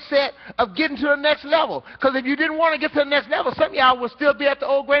mindset of getting to the next level. Because if you didn't want to get to the next level, some of y'all would still be at the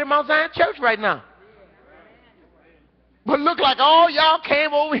old Greater Mount Zion Church right now. But look like all y'all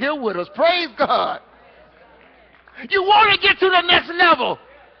came over here with us. Praise God. You want to get to the next level.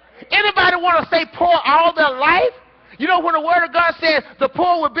 Anybody want to stay poor all their life? You know when the Word of God says the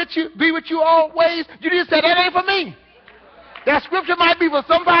poor will be with you always, you didn't say that ain't for me. That scripture might be for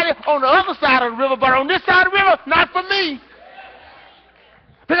somebody on the other side of the river, but on this side of the river, not for me.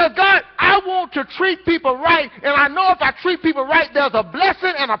 Because God, I want to treat people right, and I know if I treat people right, there's a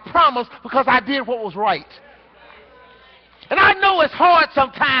blessing and a promise because I did what was right. And I know it's hard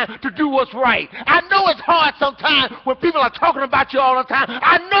sometimes to do what's right. I know it's hard sometimes when people are talking about you all the time.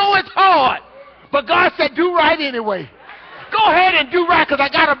 I know it's hard. But God said, do right anyway. Go ahead and do right because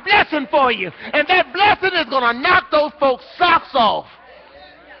I got a blessing for you. And that blessing is going to knock those folks' socks off.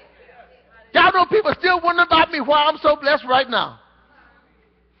 Y'all know people still wondering about me why I'm so blessed right now.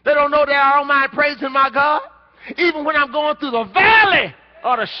 They don't know that I don't mind praising my God. Even when I'm going through the valley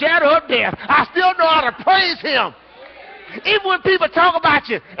of the shadow of death, I still know how to praise Him. Even when people talk about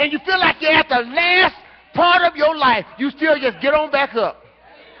you and you feel like you're at the last part of your life, you still just get on back up.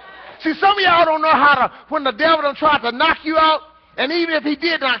 See, some of y'all don't know how to, when the devil done tried to knock you out, and even if he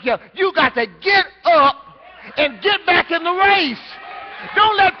did knock you out, you got to get up and get back in the race.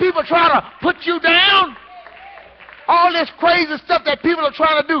 Don't let people try to put you down. All this crazy stuff that people are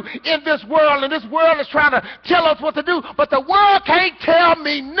trying to do in this world, and this world is trying to tell us what to do, but the world can't tell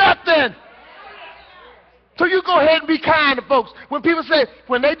me nothing. So you go ahead and be kind to folks. When people say,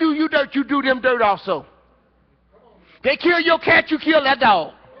 when they do you dirt, you do them dirt also. They kill your cat, you kill that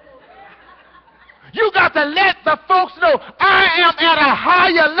dog. You got to let the folks know, I am at a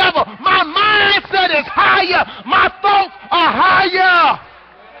higher level. My mindset is higher. My thoughts are higher.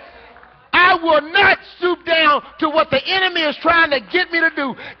 I will not stoop down to what the enemy is trying to get me to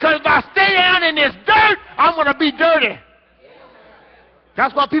do. Because if I stay down in this dirt, I'm going to be dirty.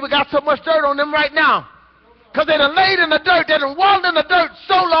 That's why people got so much dirt on them right now. Because they done laid in the dirt. They done walled in the dirt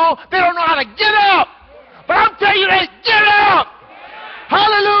so long, they don't know how to get up. But I'm telling you, they get up.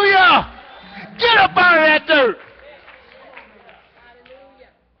 Hallelujah. Get up out of that dirt.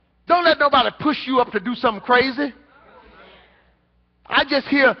 Don't let nobody push you up to do something crazy. I just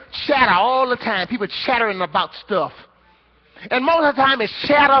hear chatter all the time. People chattering about stuff. And most of the time it's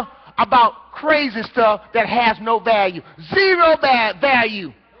chatter about crazy stuff that has no value. Zero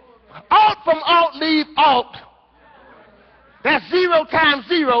value. Alt from alt, leave alt. That's 0 times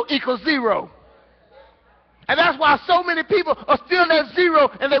 0 equals 0. And that's why so many people are still at 0,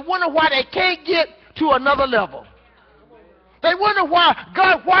 and they wonder why they can't get to another level. They wonder why,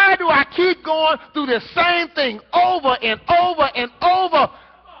 God, why do I keep going through the same thing over and over and over?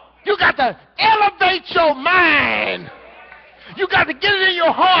 You got to elevate your mind. You got to get it in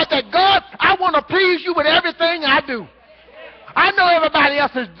your heart that, God, I want to please you with everything I do. I know everybody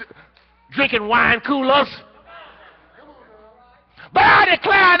else is drinking wine coolers. But I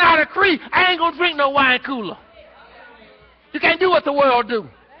declare and I decree, I ain't going to drink no wine cooler. You can't do what the world do.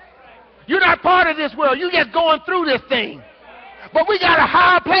 You're not part of this world. You're just going through this thing. But we got a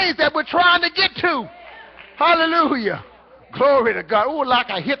higher place that we're trying to get to. Hallelujah. Glory to God. Oh, like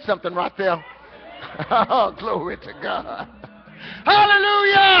I hit something right there. Oh, glory to God.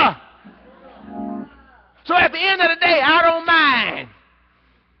 Hallelujah. So at the end of the day, I don't mind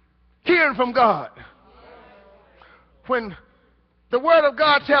hearing from God. When the Word of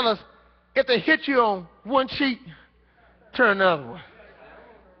God tells us, if they hit you on one cheek, turn the other one.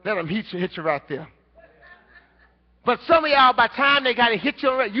 Let them hit you right there. But some of y'all, by the time they got to hit you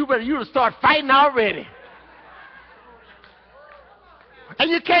to start fighting already. And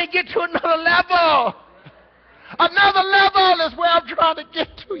you can't get to another level. Another level is where I'm trying to get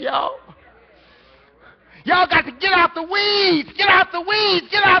to, y'all. Y'all got to get out the weeds. Get out the weeds.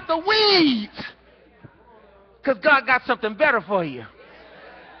 Get out the weeds. Because God got something better for you.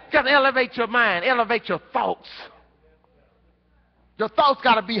 You got to elevate your mind. Elevate your thoughts. Your thoughts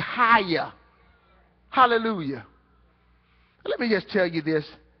got to be higher. Hallelujah. Let me just tell you this,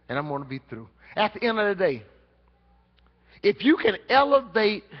 and I'm going to be through. At the end of the day, if you can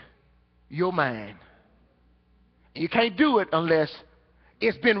elevate your mind, you can't do it unless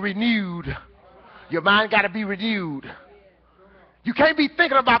it's been renewed. Your mind got to be renewed. You can't be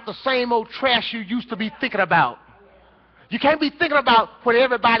thinking about the same old trash you used to be thinking about. You can't be thinking about what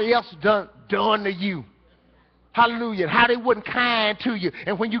everybody else done to you. Hallelujah. How they wasn't kind to you.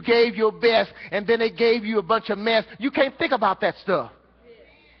 And when you gave your best and then they gave you a bunch of mess, you can't think about that stuff.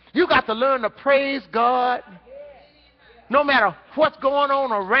 You got to learn to praise God. No matter what's going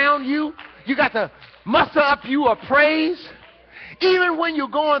on around you, you got to muster up you a praise. Even when you're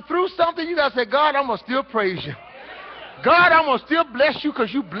going through something, you got to say, God, I'm going to still praise you. God, I'm going to still bless you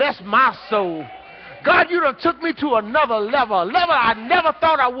because you blessed my soul. God, you done took me to another level, a level I never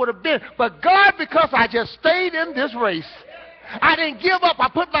thought I would have been. But God, because I just stayed in this race, I didn't give up. I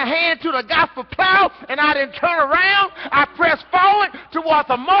put my hand to the gospel plow, and I didn't turn around. I pressed forward towards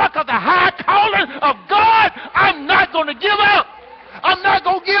the mark of the high calling of God. I'm not going to give up. I'm not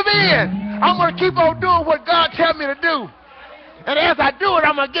going to give in. I'm going to keep on doing what God tells me to do. And as I do it,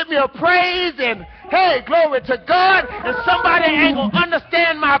 I'm going to give me a praise and, hey, glory to God. And somebody ain't going to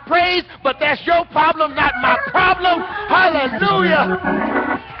understand my praise, but that's your problem, not my problem. Hallelujah.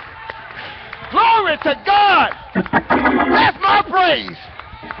 Glory to God. That's my praise.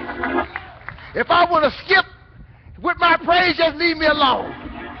 If I want to skip with my praise, just leave me alone.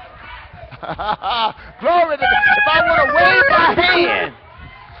 Glory to God. If I want to wave my hand,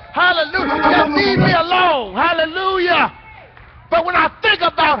 hallelujah, just leave me alone. Hallelujah. But when I think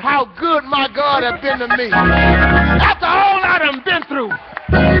about how good my God has been to me, after all I done been through,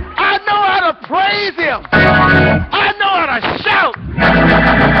 I know how to praise him. I know how to shout.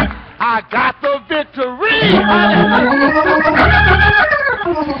 I got the victory.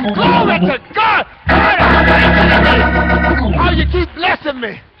 Glory to God. How you keep blessing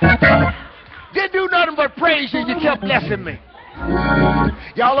me. Didn't do nothing but praise you. You kept blessing me.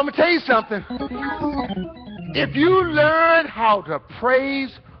 Y'all, let me tell you something. If you learn how to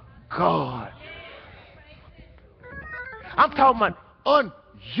praise God, I'm talking about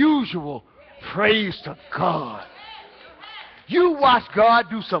unusual praise to God. You watch God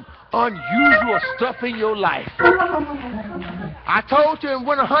do some unusual stuff in your life. I told you in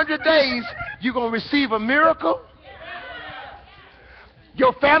 100 days, you're going to receive a miracle.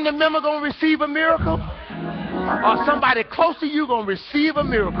 Your family member going to receive a miracle. Or somebody close to you going to receive a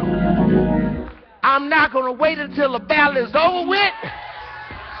miracle. I'm not going to wait until the battle is over with.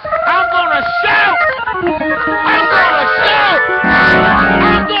 I'm going to shout. I'm going to shout.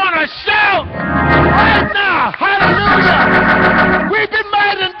 I'm going to shout right now. Hallelujah. We've been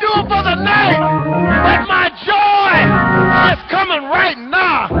made to do it for the night, but my joy is coming right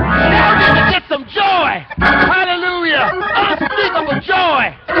now. Y'all need to get some joy. Hallelujah. Unspeakable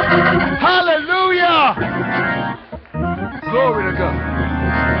joy. Hallelujah. Glory to God.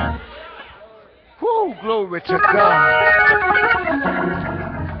 Woo, glory to God.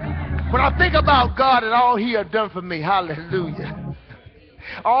 When I think about God and all he has done for me, hallelujah,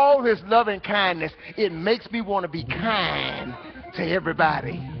 all his loving kindness, it makes me want to be kind to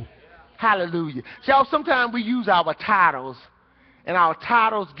everybody. Hallelujah. See, sometimes we use our titles, and our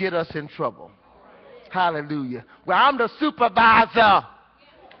titles get us in trouble. Hallelujah. Well, I'm the supervisor.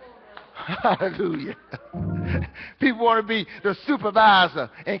 Hallelujah. People want to be the supervisor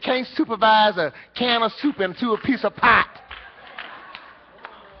and can't supervise a can of soup into a piece of pot.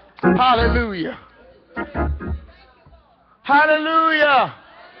 Hallelujah. Hallelujah.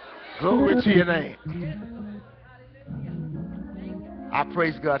 Glory to your name. I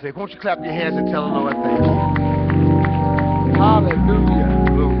praise God today. Won't you clap your hands and tell the Lord thank you. Hallelujah.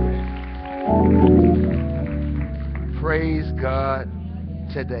 Glory. Praise God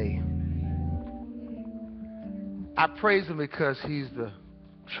today. I praise him because he's the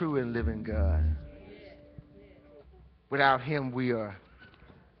true and living God. Without him, we are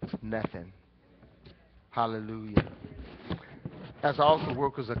nothing. Hallelujah. As the altar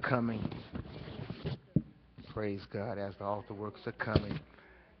workers are coming, praise God, as the altar workers are coming,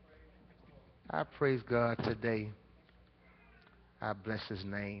 I praise God today. I bless his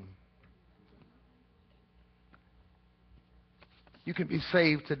name. You can be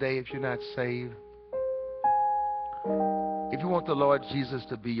saved today if you're not saved. If you want the Lord Jesus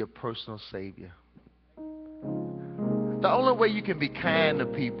to be your personal Savior. The only way you can be kind to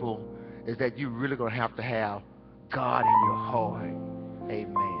people is that you're really going to have God in your heart.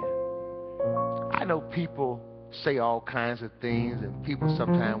 Amen. I know people say all kinds of things, and people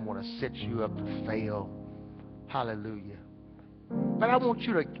sometimes want to set you up to fail. Hallelujah. But I want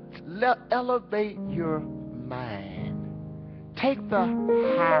you to elevate your mind. Take the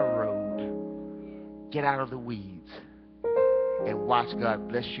high road. Get out of the weeds. And watch God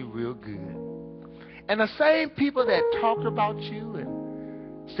bless you real good. And the same people that talked about you and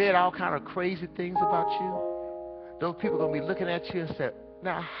said all kind of crazy things about you, those people are going to be looking at you and say,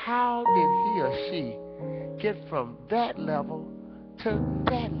 now how did he or she get from that level to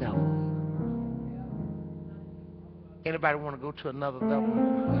that level? Anybody want to go to another level?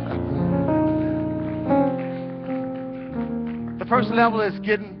 The first level is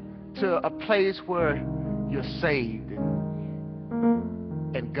getting to a place where you're saved.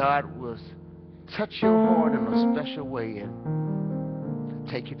 And God will touch your heart in a special way and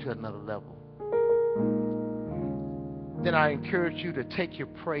take you to another level. Then I encourage you to take your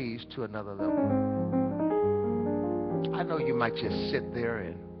praise to another level. I know you might just sit there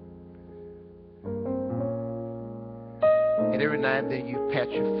and every now and then you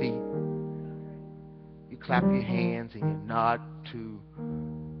pat your feet, you clap your hands, and you nod to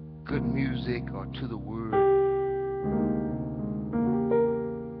good music or to the word.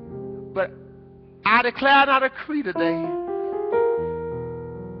 But I declare and I decree today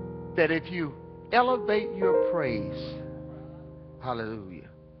that if you elevate your praise, hallelujah,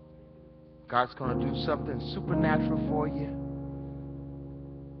 God's going to do something supernatural for you.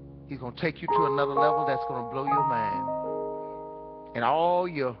 He's going to take you to another level that's going to blow your mind. And all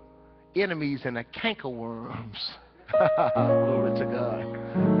your enemies and the cankerworms, glory to God,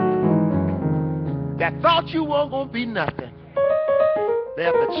 that thought you weren't going to be nothing, they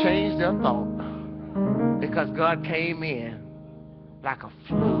have to change their thought, because God came in like a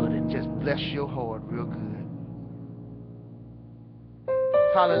flood and just blessed your heart real good.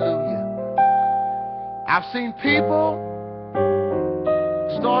 Hallelujah. I've seen people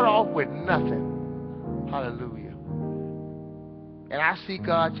start off with nothing. Hallelujah. And I see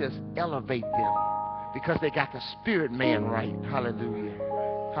God just elevate them because they got the spirit man right. Hallelujah.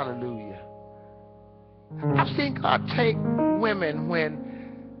 Hallelujah. I've seen God take women when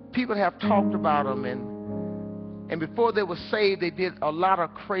people have talked about them, and before they were saved, they did a lot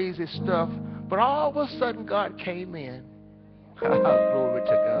of crazy stuff. But all of a sudden, God came in. Glory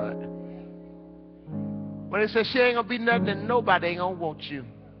to God. When they said she ain't going to be nothing, and nobody ain't going to want you.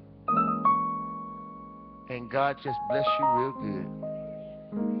 And God just bless you real good.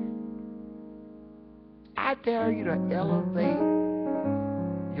 I dare you to elevate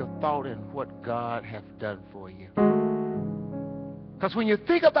your thought in what God has done for you. Because when you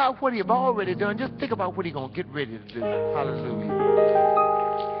think about what He's already done, just think about what He's going to get ready to do. Hallelujah.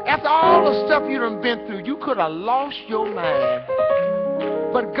 After all the stuff you done been through, you could have lost your mind.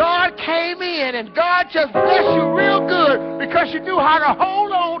 But God came in and God just blessed you real good because you knew how to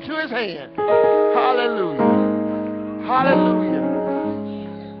hold on to His hand. Hallelujah. Hallelujah.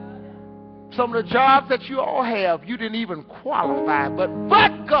 Some of the jobs that you all have, you didn't even qualify, but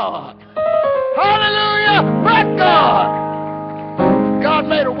God. Hallelujah. But God. God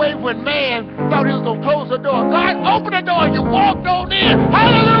made a way when man thought He was going to close the door. God opened the door and you walked on in.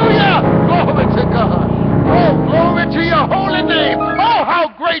 Hallelujah. Glory to God. Oh, glory to your holy name. Oh,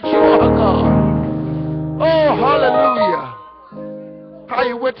 how great you are, God. Oh, hallelujah. How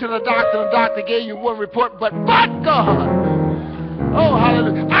you went to the doctor gave you one report, but God. Oh,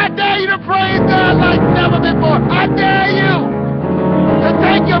 hallelujah. I dare you to praise God like never before. I dare you to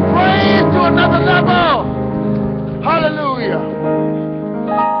take your praise to another level. Hallelujah.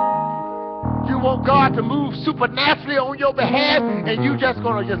 You want God to move supernaturally on your behalf, and you just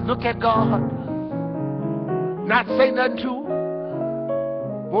going to just look at God, not say nothing to Him,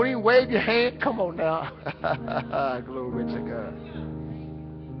 won't even wave your hand. Come on now. Glory to God.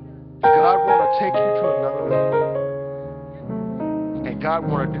 God want to take you to another level. And God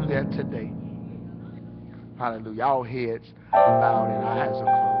want to do that today. Hallelujah. All heads are bowed and eyes are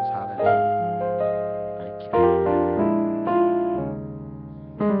closed. Hallelujah. Thank you.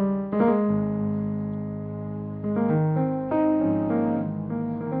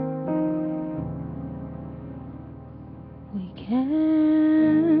 We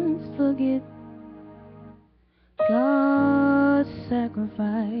can't forget God's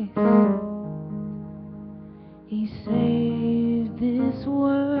sacrifice. He saved this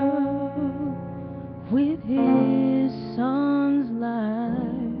world with His Son's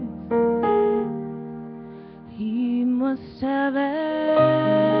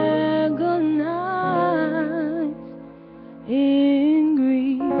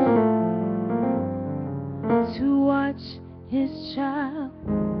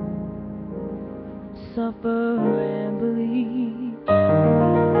suffer and believe.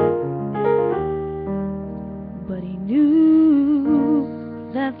 But he knew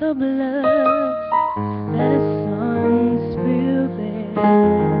that the blood that his son spilled there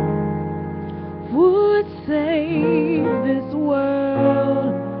would save this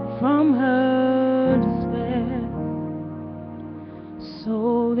world from her despair. So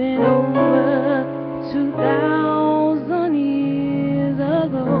then over 2,000 years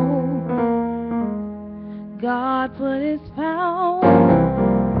ago, God put his power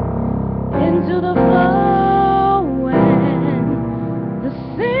into the flow, and the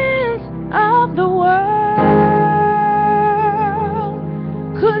sins of the world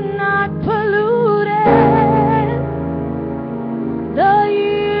could not pollute it. The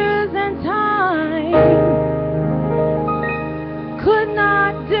years and time could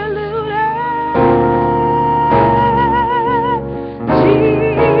not dilute it.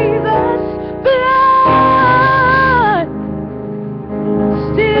 Jesus' blood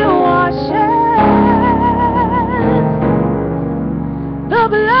still washes. The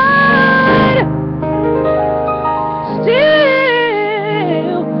blood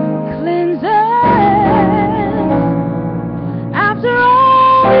still cleanses. After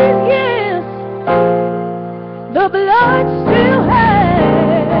all these years, the blood